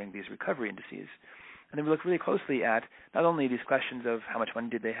of measuring these recovery indices. And then we looked really closely at not only these questions of how much money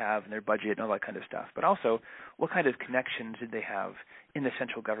did they have and their budget and all that kind of stuff, but also what kind of connections did they have in the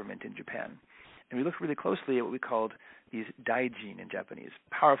central government in Japan. And we looked really closely at what we called these daijin in Japanese,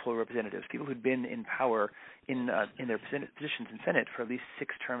 powerful representatives, people who'd been in power in their positions in Senate for at least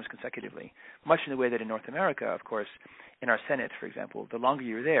 6 terms consecutively, much in the way that in North America, of course, in our Senate, for example, the longer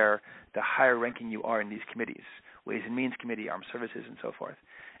you're there, the higher ranking you are in these committees, Ways and Means Committee, Armed Services, and so forth.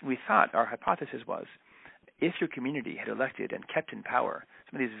 And we thought, our hypothesis was, if your community had elected and kept in power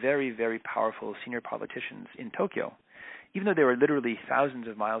some of these very, very powerful senior politicians in Tokyo, even though they were literally thousands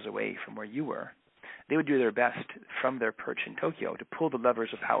of miles away from where you were, they would do their best from their perch in Tokyo to pull the levers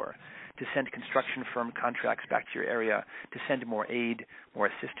of power, to send construction firm contracts back to your area, to send more aid, more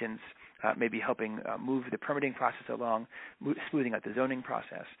assistance, maybe helping move the permitting process along, smoothing out the zoning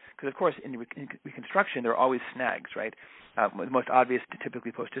process. Because, of course, in reconstruction, there are always snags, right? The most obvious,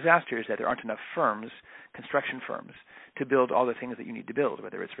 typically post-disaster, is that there aren't enough firms, construction firms, to build all the things that you need to build,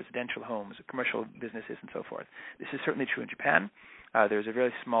 whether it's residential homes, commercial businesses, and so forth. This is certainly true in Japan. There's a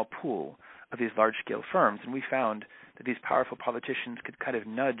very small pool of these large-scale firms, and we found that these powerful politicians could kind of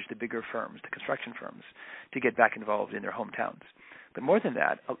nudge the bigger firms, the construction firms, to get back involved in their hometowns. But more than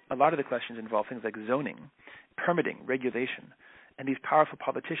that, a lot of the questions involve things like zoning, permitting, regulation, and these powerful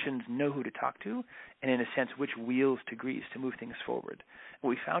politicians know who to talk to and, in a sense, which wheels to grease to move things forward. What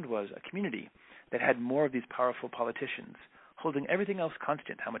we found was a community that had more of these powerful politicians holding everything else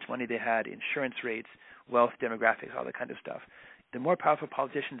constant, how much money they had, insurance rates, wealth, demographics, all that kind of stuff. The more powerful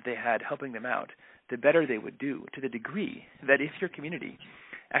politicians they had helping them out, the better they would do, to the degree that if your community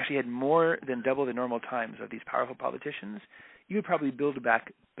actually had more than double the normal times of these powerful politicians, you would probably build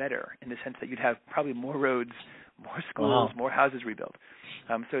back better, in the sense that you'd have probably more roads, more schools, more houses rebuilt.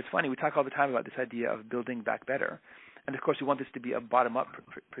 So it's funny, we talk all the time about this idea of building back better. And, of course, we want this to be a bottom-up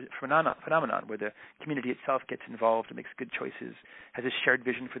phenomenon where the community itself gets involved and makes good choices, has a shared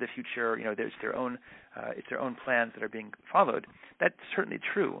vision for the future. There's their own plans that are being followed. That's certainly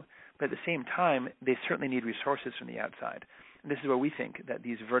true. But at the same time, they certainly need resources from the outside. And this is where we think that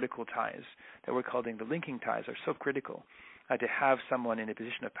these vertical ties that we're calling the linking ties are so critical, to have someone in a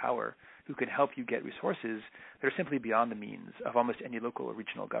position of power who can help you get resources that are simply beyond the means of almost any local or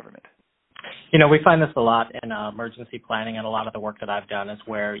regional government. We find this a lot in emergency planning, and a lot of the work that I've done is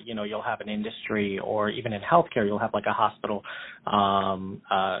where, you'll have an industry, or even in healthcare, you'll have like a hospital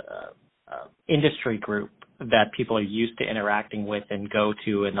industry group that people are used to interacting with and go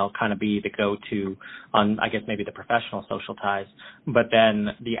to, and they'll kind of be the go-to on, I guess, maybe the professional social ties. But then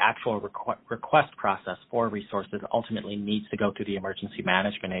the actual request process for resources ultimately needs to go through the emergency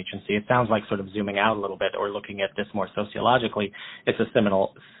management agency. It sounds like, sort of zooming out a little bit or looking at this more sociologically, it's a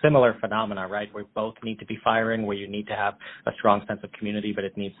similar phenomena, right, where both need to be firing, where you need to have a strong sense of community, but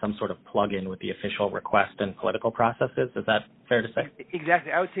it needs some sort of plug-in with the official request and political processes. Is that fair to say?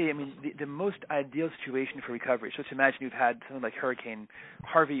 Exactly. I would say, the most ideal situation for recovery. So let's imagine you've had something like Hurricane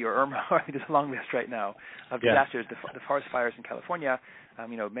Harvey or Irma. I think there's a long list right now of disasters. Yeah. The forest fires in California,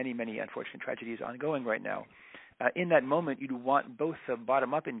 many, many unfortunate tragedies ongoing right now. In that moment, you'd want both the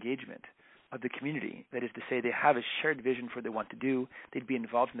bottom-up engagement of the community. That is to say, they have a shared vision for what they want to do. They'd be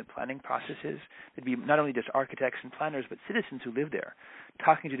involved in the planning processes. They'd be not only just architects and planners, but citizens who live there,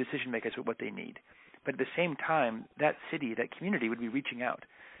 talking to decision makers about what they need. But at the same time, that city, that community would be reaching out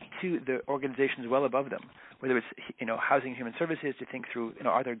to the organizations well above them, whether it's housing and human services, to think through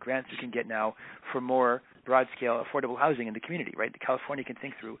are there grants we can get now for more broad-scale affordable housing in the community, right? California can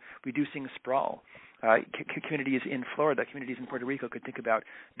think through reducing sprawl. Communities in Florida, communities in Puerto Rico could think about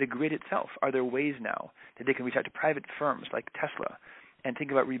the grid itself. Are there ways now that they can reach out to private firms like Tesla and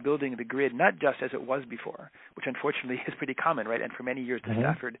think about rebuilding the grid not just as it was before, which unfortunately is pretty common, right? And for many years, the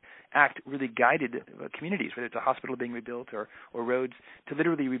Stafford Act really guided communities, whether it's a hospital being rebuilt or roads, to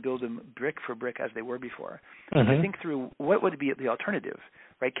literally rebuild them brick for brick as they were before. So think through what would be the alternative,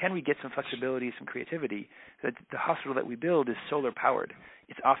 right? Can we get some flexibility, some creativity? That the hospital that we build is solar powered.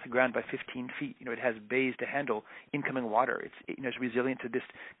 It's off the ground by 15 feet. It has bays to handle incoming water. It's resilient to this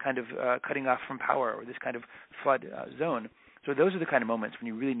kind of cutting off from power or this kind of flood zone. So those are the kind of moments when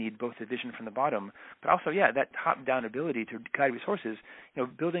you really need both the vision from the bottom, but also, that top-down ability to guide resources.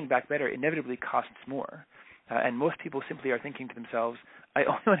 Building back better inevitably costs more. And most people simply are thinking to themselves, I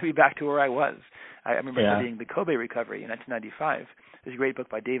only want to be back to where I was. I remember studying the Kobe recovery in 1995. There's a great book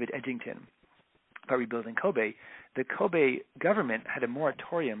by David Edgington about rebuilding Kobe. The Kobe government had a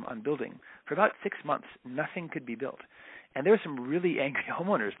moratorium on building. For about 6 months, nothing could be built. And there were some really angry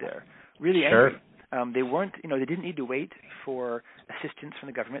homeowners there, really angry. They weren't, they didn't need to wait for assistance from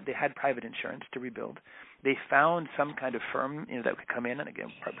the government. They had private insurance to rebuild. They found some kind of firm, that could come in, and again,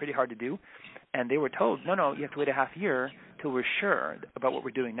 pretty hard to do. And they were told, no, you have to wait a half year till we're sure about what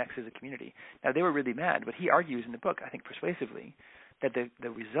we're doing next as a community. Now, they were really mad, but he argues in the book, I think persuasively, that the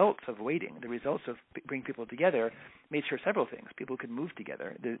results of waiting, the results of bringing people together, made sure several things. People could move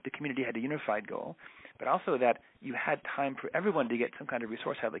together. The community had a unified goal, but also that you had time for everyone to get some kind of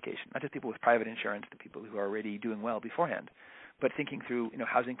resource allocation, not just people with private insurance, the people who are already doing well beforehand, but thinking through,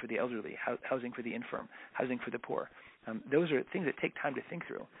 housing for the elderly, housing for the infirm, housing for the poor. Those are things that take time to think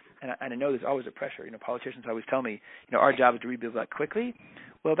through. And I know there's always a pressure. Politicians always tell me, our job is to rebuild that quickly.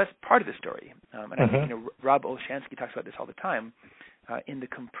 Well, that's part of the story. And I think, Rob Olshansky talks about this all the time. In the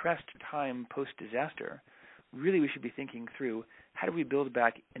compressed time post-disaster, really we should be thinking through how do we build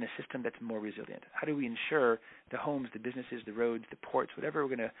back in a system that's more resilient? How do we ensure the homes, the businesses, the roads, the ports, whatever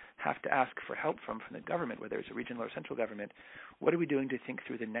we're going to have to ask for help from the government, whether it's a regional or central government, what are we doing to think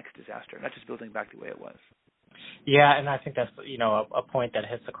through the next disaster, not just building back the way it was? Yeah, and I think that's, a point that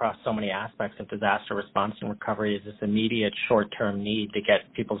hits across so many aspects of disaster response and recovery is this immediate short-term need to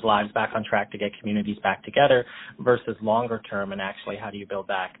get people's lives back on track, to get communities back together versus longer term, and actually how do you build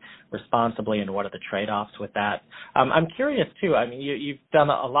back responsibly and what are the trade-offs with that? I'm curious, too. I mean, you've done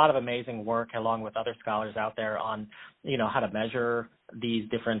a lot of amazing work along with other scholars out there on, how to measure these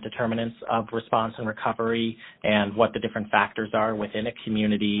different determinants of response and recovery and what the different factors are within a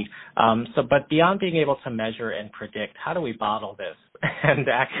community. But beyond being able to measure and predict, how do we bottle this and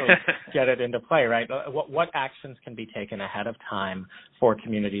actually get it into play, right? What actions can be taken ahead of time for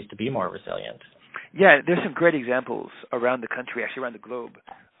communities to be more resilient? Yeah, there's some great examples around the country, actually around the globe,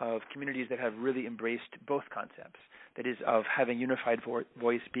 of communities that have really embraced both concepts. That is, of having unified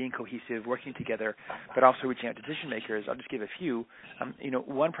voice, being cohesive, working together, but also reaching out to decision makers. I'll just give a few.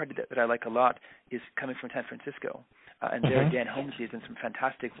 One project that I like a lot is coming from San Francisco, and there Dan Holmesy has done some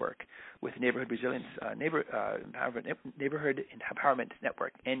fantastic work with Neighborhood Resilience, Neighborhood Empowerment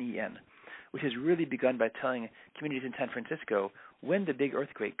Network, NEN, which has really begun by telling communities in San Francisco, when the big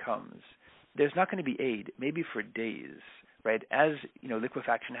earthquake comes, there's not going to be aid, maybe for days. Right, as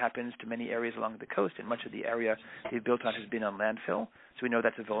liquefaction happens to many areas along the coast, and much of the area they've built on has been on landfill, so we know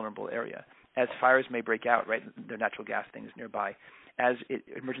that's a vulnerable area. As fires may break out, right, there are natural gas things nearby. As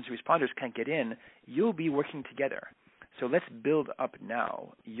emergency responders can't get in, you'll be working together. So let's build up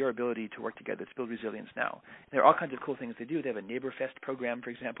now your ability to work together. Let's build resilience now. And there are all kinds of cool things they do. They have a Neighbor Fest program, for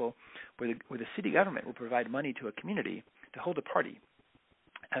example, where the city government will provide money to a community to hold a party,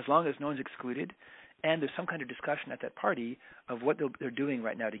 as long as no one's excluded. And there's some kind of discussion at that party of what they're doing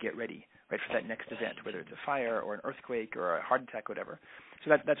right now to get ready, right, for that next event, whether it's a fire or an earthquake or a heart attack or whatever. So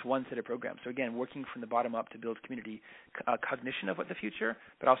that's one set of programs. So again, working from the bottom up to build community cognition of what the future,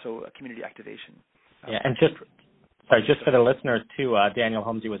 but also community activation. Yeah, and just for the listeners too, Daniel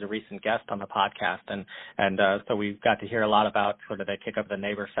Holmesy was a recent guest on the podcast, and so we've got to hear a lot about sort of the kick of the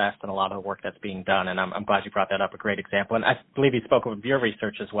Neighbor Fest and a lot of the work that's being done. And I'm glad you brought that up. A great example, and I believe he spoke of your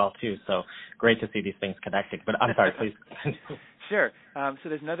research as well too. So great to see these things connected. But I'm sorry, please. Sure. So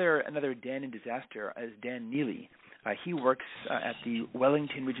there's another Dan in disaster, as Dan Neely. He works at the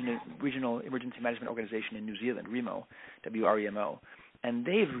Wellington Regional Emergency Management Organization in New Zealand, WREMO, WREMO, and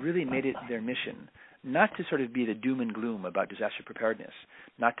they've really made it their mission not to sort of be the doom and gloom about disaster preparedness,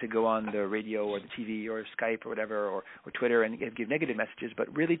 not to go on the radio or the TV or Skype or whatever or Twitter and give negative messages,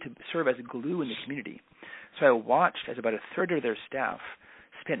 but really to serve as a glue in the community. So I watched as about a third of their staff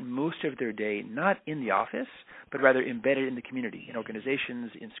spent most of their day not in the office, but rather embedded in the community, in organizations,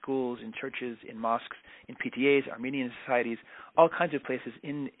 in schools, in churches, in mosques, in PTAs, Armenian societies, all kinds of places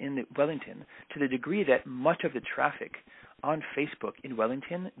in Wellington, to the degree that much of the traffic on Facebook in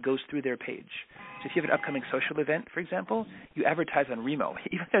Wellington goes through their page. So if you have an upcoming social event, for example, you advertise on Remo,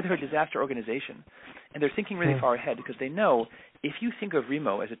 even though they're a disaster organization. And they're thinking really far ahead because they know if you think of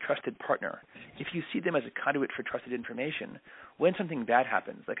Remo as a trusted partner, if you see them as a conduit for trusted information, when something bad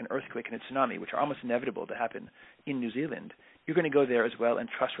happens, like an earthquake and a tsunami, which are almost inevitable to happen in New Zealand, you're going to go there as well and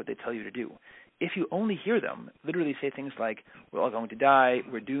trust what they tell you to do. If you only hear them literally say things like, we're all going to die,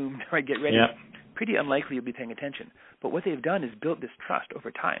 we're doomed, right, get ready, pretty unlikely you'll be paying attention. But what they've done is built this trust over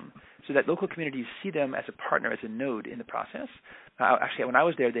time so that local communities see them as a partner, as a node in the process. Actually, when I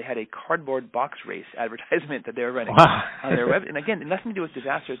was there, they had a cardboard box race advertisement that they were running on their web. And again, nothing to do with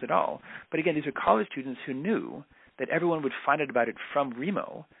disasters at all. But again, these are college students who knew that everyone would find out about it from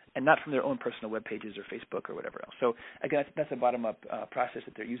Remo and not from their own personal web pages or Facebook or whatever else. So again, that's a bottom-up process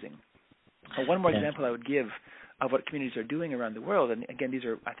that they're using. One more example I would give of what communities are doing around the world, and again, these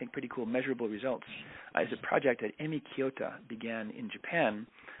are, I think, pretty cool measurable results, is a project that Emi Kiyota began in Japan.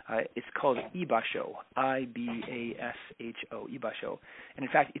 It's called Ibasho, I-B-A-S-H-O, Ibasho. And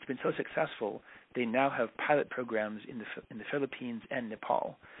in fact, it's been so successful, they now have pilot programs in the Philippines and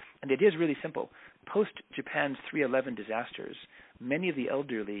Nepal. And the idea is really simple. Post-Japan's 3/11 disasters, many of the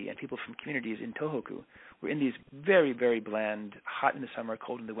elderly and people from communities in Tohoku were in these very, very bland, hot in the summer,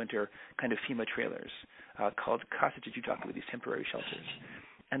 cold in the winter kind of FEMA trailers called Kasachijutaku, these temporary shelters.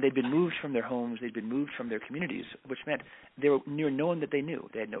 And they'd been moved from their homes, they'd been moved from their communities, which meant they were near no one that they knew.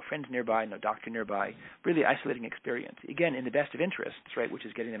 They had no friends nearby, no doctor nearby, really isolating experience. Again, in the best of interests, right, which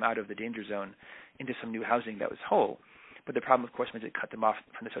is getting them out of the danger zone into some new housing that was whole. But the problem, of course, was it cut them off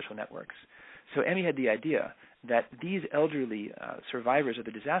from the social networks. So Emi had the idea that these elderly survivors of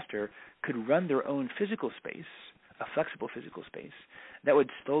the disaster could run their own physical space, a flexible physical space, that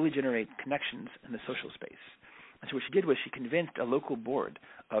would slowly generate connections in the social space. And so what she did was she convinced a local board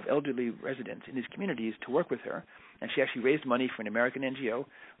of elderly residents in these communities to work with her, and she actually raised money for an American NGO,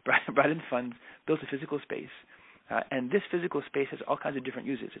 brought in funds, built a physical space. And this physical space has all kinds of different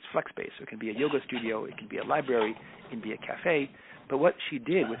uses. It's flex space, so it can be a yoga studio, it can be a library, it can be a cafe. But what she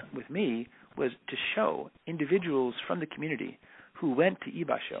did with me was to show individuals from the community who went to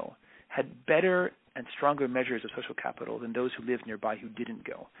Ibasho had better and stronger measures of social capital than those who lived nearby who didn't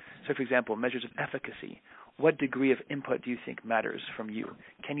go. So, for example, measures of efficacy. What degree of input do you think matters from you?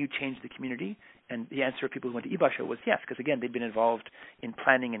 Can you change the community? And the answer of people who went to Ibasho was yes, because, again, they'd been involved in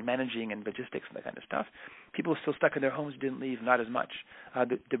planning and managing and logistics and that kind of stuff. People still stuck in their homes didn't leave, not as much.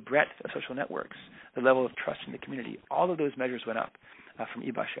 The breadth of social networks, the level of trust in the community, all of those measures went up from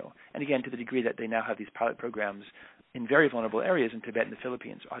Ibasho. And, again, to the degree that they now have these pilot programs in very vulnerable areas in Tibet and the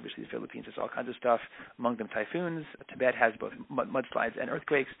Philippines. Obviously, the Philippines has all kinds of stuff, among them typhoons. Tibet has both mudslides and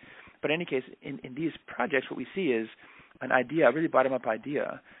earthquakes. But in any case, in these projects, what we see is an idea, a really bottom-up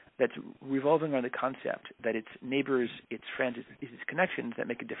idea, that's revolving around the concept that it's neighbors, it's friends, it's connections that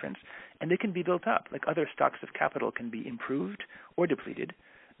make a difference, and they can be built up. Like other stocks of capital can be improved or depleted.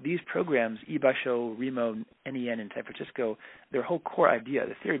 These programs, Ibasho, Remo, NEN in San Francisco, their whole core idea,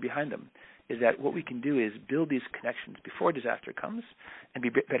 the theory behind them, is that what we can do is build these connections before disaster comes and be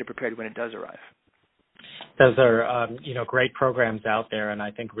better prepared when it does arrive. Those are, great programs out there, and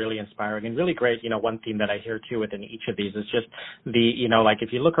I think really inspiring and really great. One theme that I hear too within each of these is just if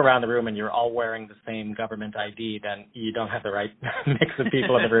you look around the room and you're all wearing the same government ID, then you don't have the right mix of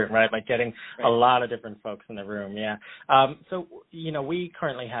people in the room, right? Like getting a lot of different folks in the room, yeah. So we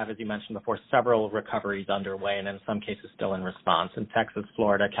currently have, as you mentioned before, several recoveries underway, and in some cases still in response in Texas,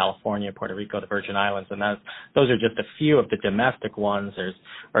 Florida, California, Puerto Rico, the Virgin Islands, and those are just a few of the domestic ones. There's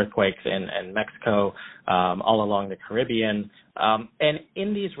earthquakes in Mexico, all along the Caribbean. And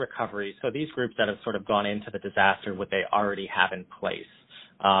in these recoveries, so these groups that have sort of gone into the disaster, what they already have in place,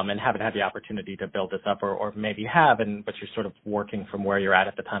 and haven't had the opportunity to build this up, or maybe have, but you're sort of working from where you're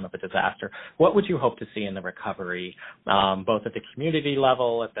at the time of a disaster, what would you hope to see in the recovery, both at the community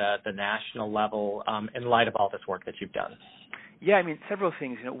level, at the national level, in light of all this work that you've done? Yeah, I mean, several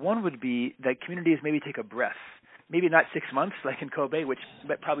things. One would be that communities maybe take a breath. Maybe not 6 months like in Kobe, which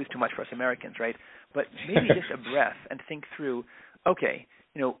probably is too much for us Americans, right? But maybe just a breath and think through, okay,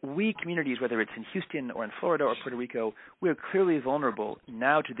 we communities, whether it's in Houston or in Florida or Puerto Rico, we are clearly vulnerable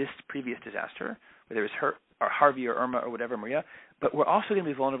now to this previous disaster, whether it's Harvey or Irma or whatever, Maria, but we're also going to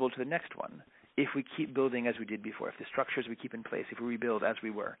be vulnerable to the next one if we keep building as we did before, if the structures we keep in place, if we rebuild as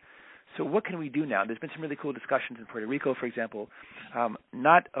we were. So what can we do now? There's been some really cool discussions in Puerto Rico, for example,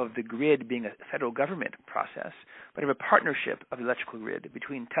 not of the grid being a federal government process, but of a partnership of the electrical grid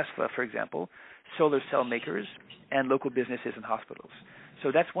between Tesla, for example, solar cell makers, and local businesses and hospitals.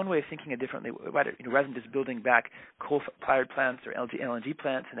 So that's one way of thinking it differently. Rather than just building back coal-fired plants or LNG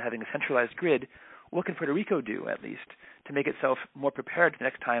plants and having a centralized grid, what can Puerto Rico do, at least, to make itself more prepared the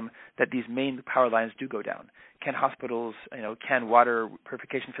next time that these main power lines do go down? Can hospitals, can water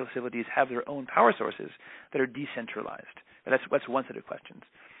purification facilities have their own power sources that are decentralized? That's one set of questions.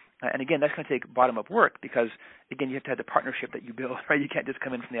 And again, that's going to take bottom-up work because, again, you have to have the partnership that you build, right? You can't just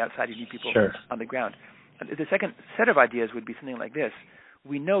come in from the outside. You need people on the ground. The second set of ideas would be something like this.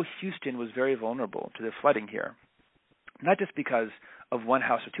 We know Houston was very vulnerable to the flooding here, not just because of one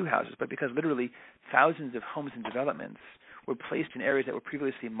house or two houses, but because literally thousands of homes and developments were placed in areas that were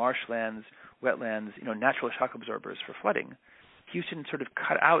previously marshlands, wetlands, natural shock absorbers for flooding. Houston sort of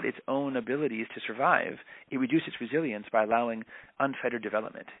cut out its own abilities to survive. It reduced its resilience by allowing unfettered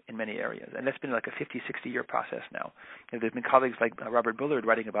development in many areas. And that's been like a 50, 60-year process now. There's been colleagues like Robert Bullard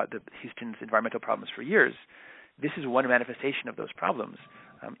writing about Houston's environmental problems for years. This is one manifestation of those problems.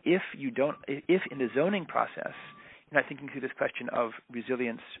 If in the zoning process you're not thinking through this question of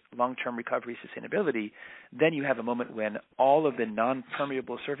resilience, long-term recovery, sustainability, then you have a moment when all of the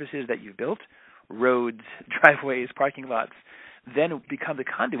non-permeable surfaces that you've built, roads, driveways, parking lots, then become the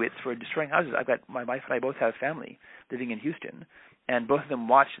conduits for destroying houses. I've got my wife and I both have family living in Houston, and both of them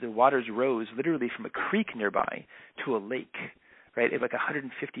watched the waters rose literally from a creek nearby to a lake, right? It like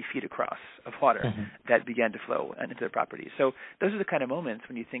 150 feet across of water that began to flow into their property. So those are the kind of moments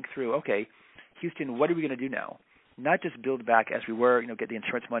when you think through, okay, Houston, what are we going to do now? Not just build back as we were, get the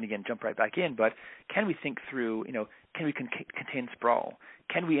insurance money and jump right back in, but can we think through, can we contain sprawl?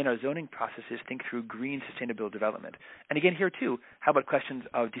 Can we, in our zoning processes, think through green sustainable development? And again, here too, how about questions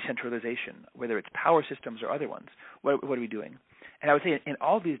of decentralization, whether it's power systems or other ones? What are we doing? And I would say in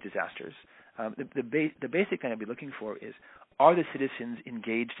all these disasters, the basic thing I'd be looking for is, are the citizens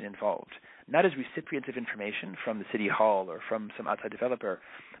engaged and involved? Not as recipients of information from the city hall or from some outside developer,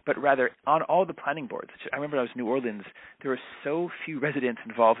 but rather on all the planning boards. I remember when I was in New Orleans, there were so few residents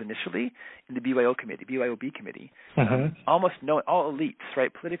involved initially in the BYOB committee. Almost all elites,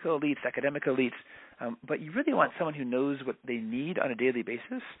 right? Political elites, academic elites. But you really want someone who knows what they need on a daily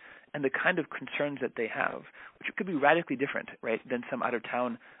basis and the kind of concerns that they have, which could be radically different, right, than some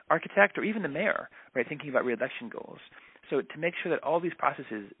out-of-town architect or even the mayor, right, thinking about re-election goals. So to make sure that all these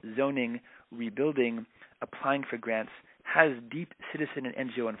processes, zoning, rebuilding, applying for grants, has deep citizen and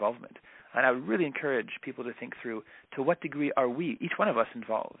NGO involvement. And I would really encourage people to think through, to what degree are we, each one of us,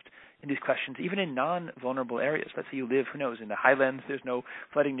 involved in these questions, even in non-vulnerable areas. Let's say you live, who knows, in the highlands, there's no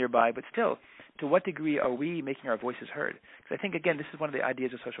flooding nearby, but still, to what degree are we making our voices heard? Because I think, again, this is one of the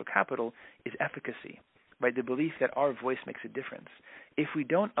ideas of social capital, is efficacy, right? The belief that our voice makes a difference. If we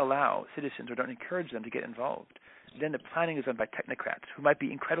don't allow citizens or don't encourage them to get involved, then the planning is done by technocrats who might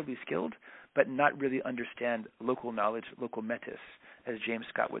be incredibly skilled, but not really understand local knowledge, local metis, as James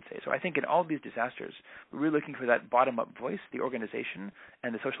Scott would say. So I think in all these disasters, we're really looking for that bottom-up voice, the organization,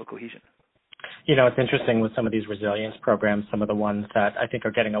 and the social cohesion. It's interesting with some of these resilience programs, some of the ones that I think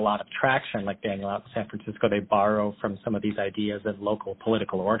are getting a lot of traction, like Daniel out in San Francisco, they borrow from some of these ideas of local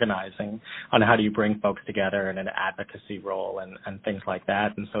political organizing on how do you bring folks together in an advocacy role and things like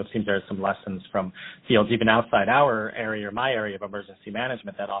that. And so it seems there's some lessons from fields even outside our area or my area of emergency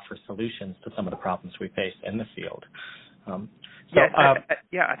management that offer solutions to some of the problems we face in the field. I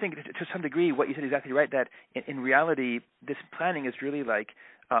think to some degree what you said is exactly right, that in reality this planning is really like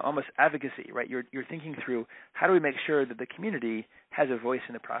almost advocacy, right? You're thinking through how do we make sure that the community has a voice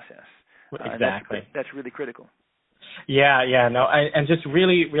in the process. Exactly. That's really critical. And just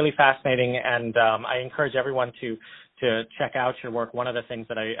really, really fascinating. And I encourage everyone to check out your work. One of the things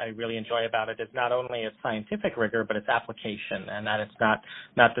that I really enjoy about it is not only its scientific rigor, but its application, and that it's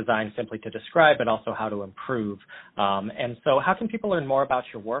not designed simply to describe, but also how to improve. And so how can people learn more about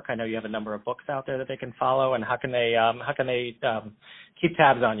your work? I know you have a number of books out there that they can follow, and how can they keep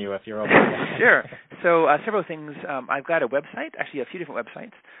tabs on you if you're over there? Sure. So several things. I've got a website, actually a few different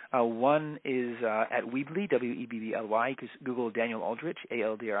websites. One is at Weebly, Webbly. You can Google Daniel Aldrich,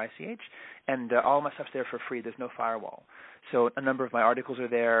 Aldrich, and all my stuff's there for free. There's no firewall. So a number of my articles are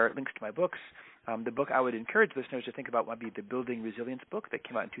there, links to my books. The book I would encourage listeners to think about might be the Building Resilience book that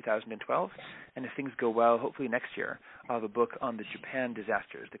came out in 2012. And if things go well, hopefully next year, I'll have a book on the Japan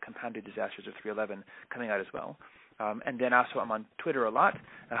disasters, the compounded disasters of 3/11, coming out as well. And then also I'm on Twitter a lot.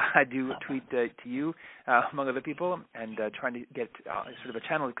 I do tweet to you, among other people, and trying to get sort of a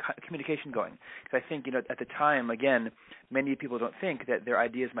channel of communication going. Because I think, at the time, again, many people don't think that their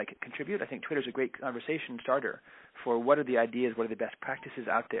ideas might contribute. I think Twitter's a great conversation starter for what are the ideas, what are the best practices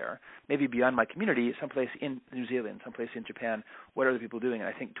out there, maybe beyond my community, someplace in New Zealand, someplace in Japan, what are other people doing? And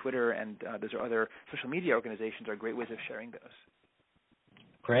I think Twitter and those are other social media organizations are great ways of sharing those.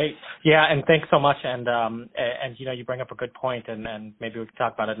 Great. Yeah, and thanks so much. And you bring up a good point, and maybe we could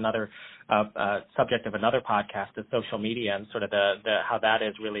talk about another subject of another podcast is social media and sort of the how that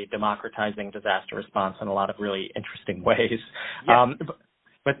is really democratizing disaster response in a lot of really interesting ways. Yeah.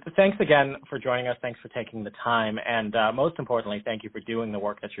 But thanks again for joining us. Thanks for taking the time. And most importantly, thank you for doing the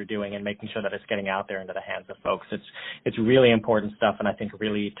work that you're doing and making sure that it's getting out there into the hands of folks. It's really important stuff, and I think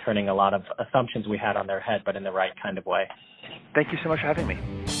really turning a lot of assumptions we had on their head, but in the right kind of way. Thank you so much for having me.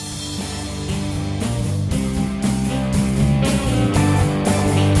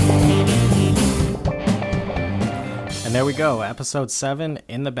 And there we go, episode 7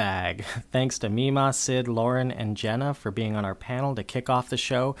 in the bag. Thanks to Mima, Sid, Lauren, and Jenna for being on our panel to kick off the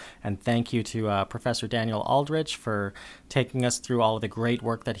show. And thank you to Professor Daniel Aldrich for taking us through all of the great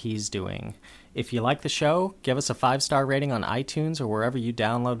work that he's doing. If you like the show, give us a 5-star rating on iTunes or wherever you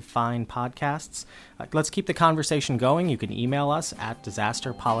download fine podcasts. Let's keep the conversation going. You can email us at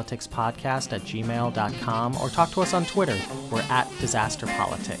disasterpoliticspodcast@gmail.com or talk to us on Twitter. We're at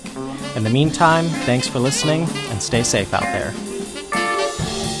disasterpolitic. In the meantime, thanks for listening and stay safe out there.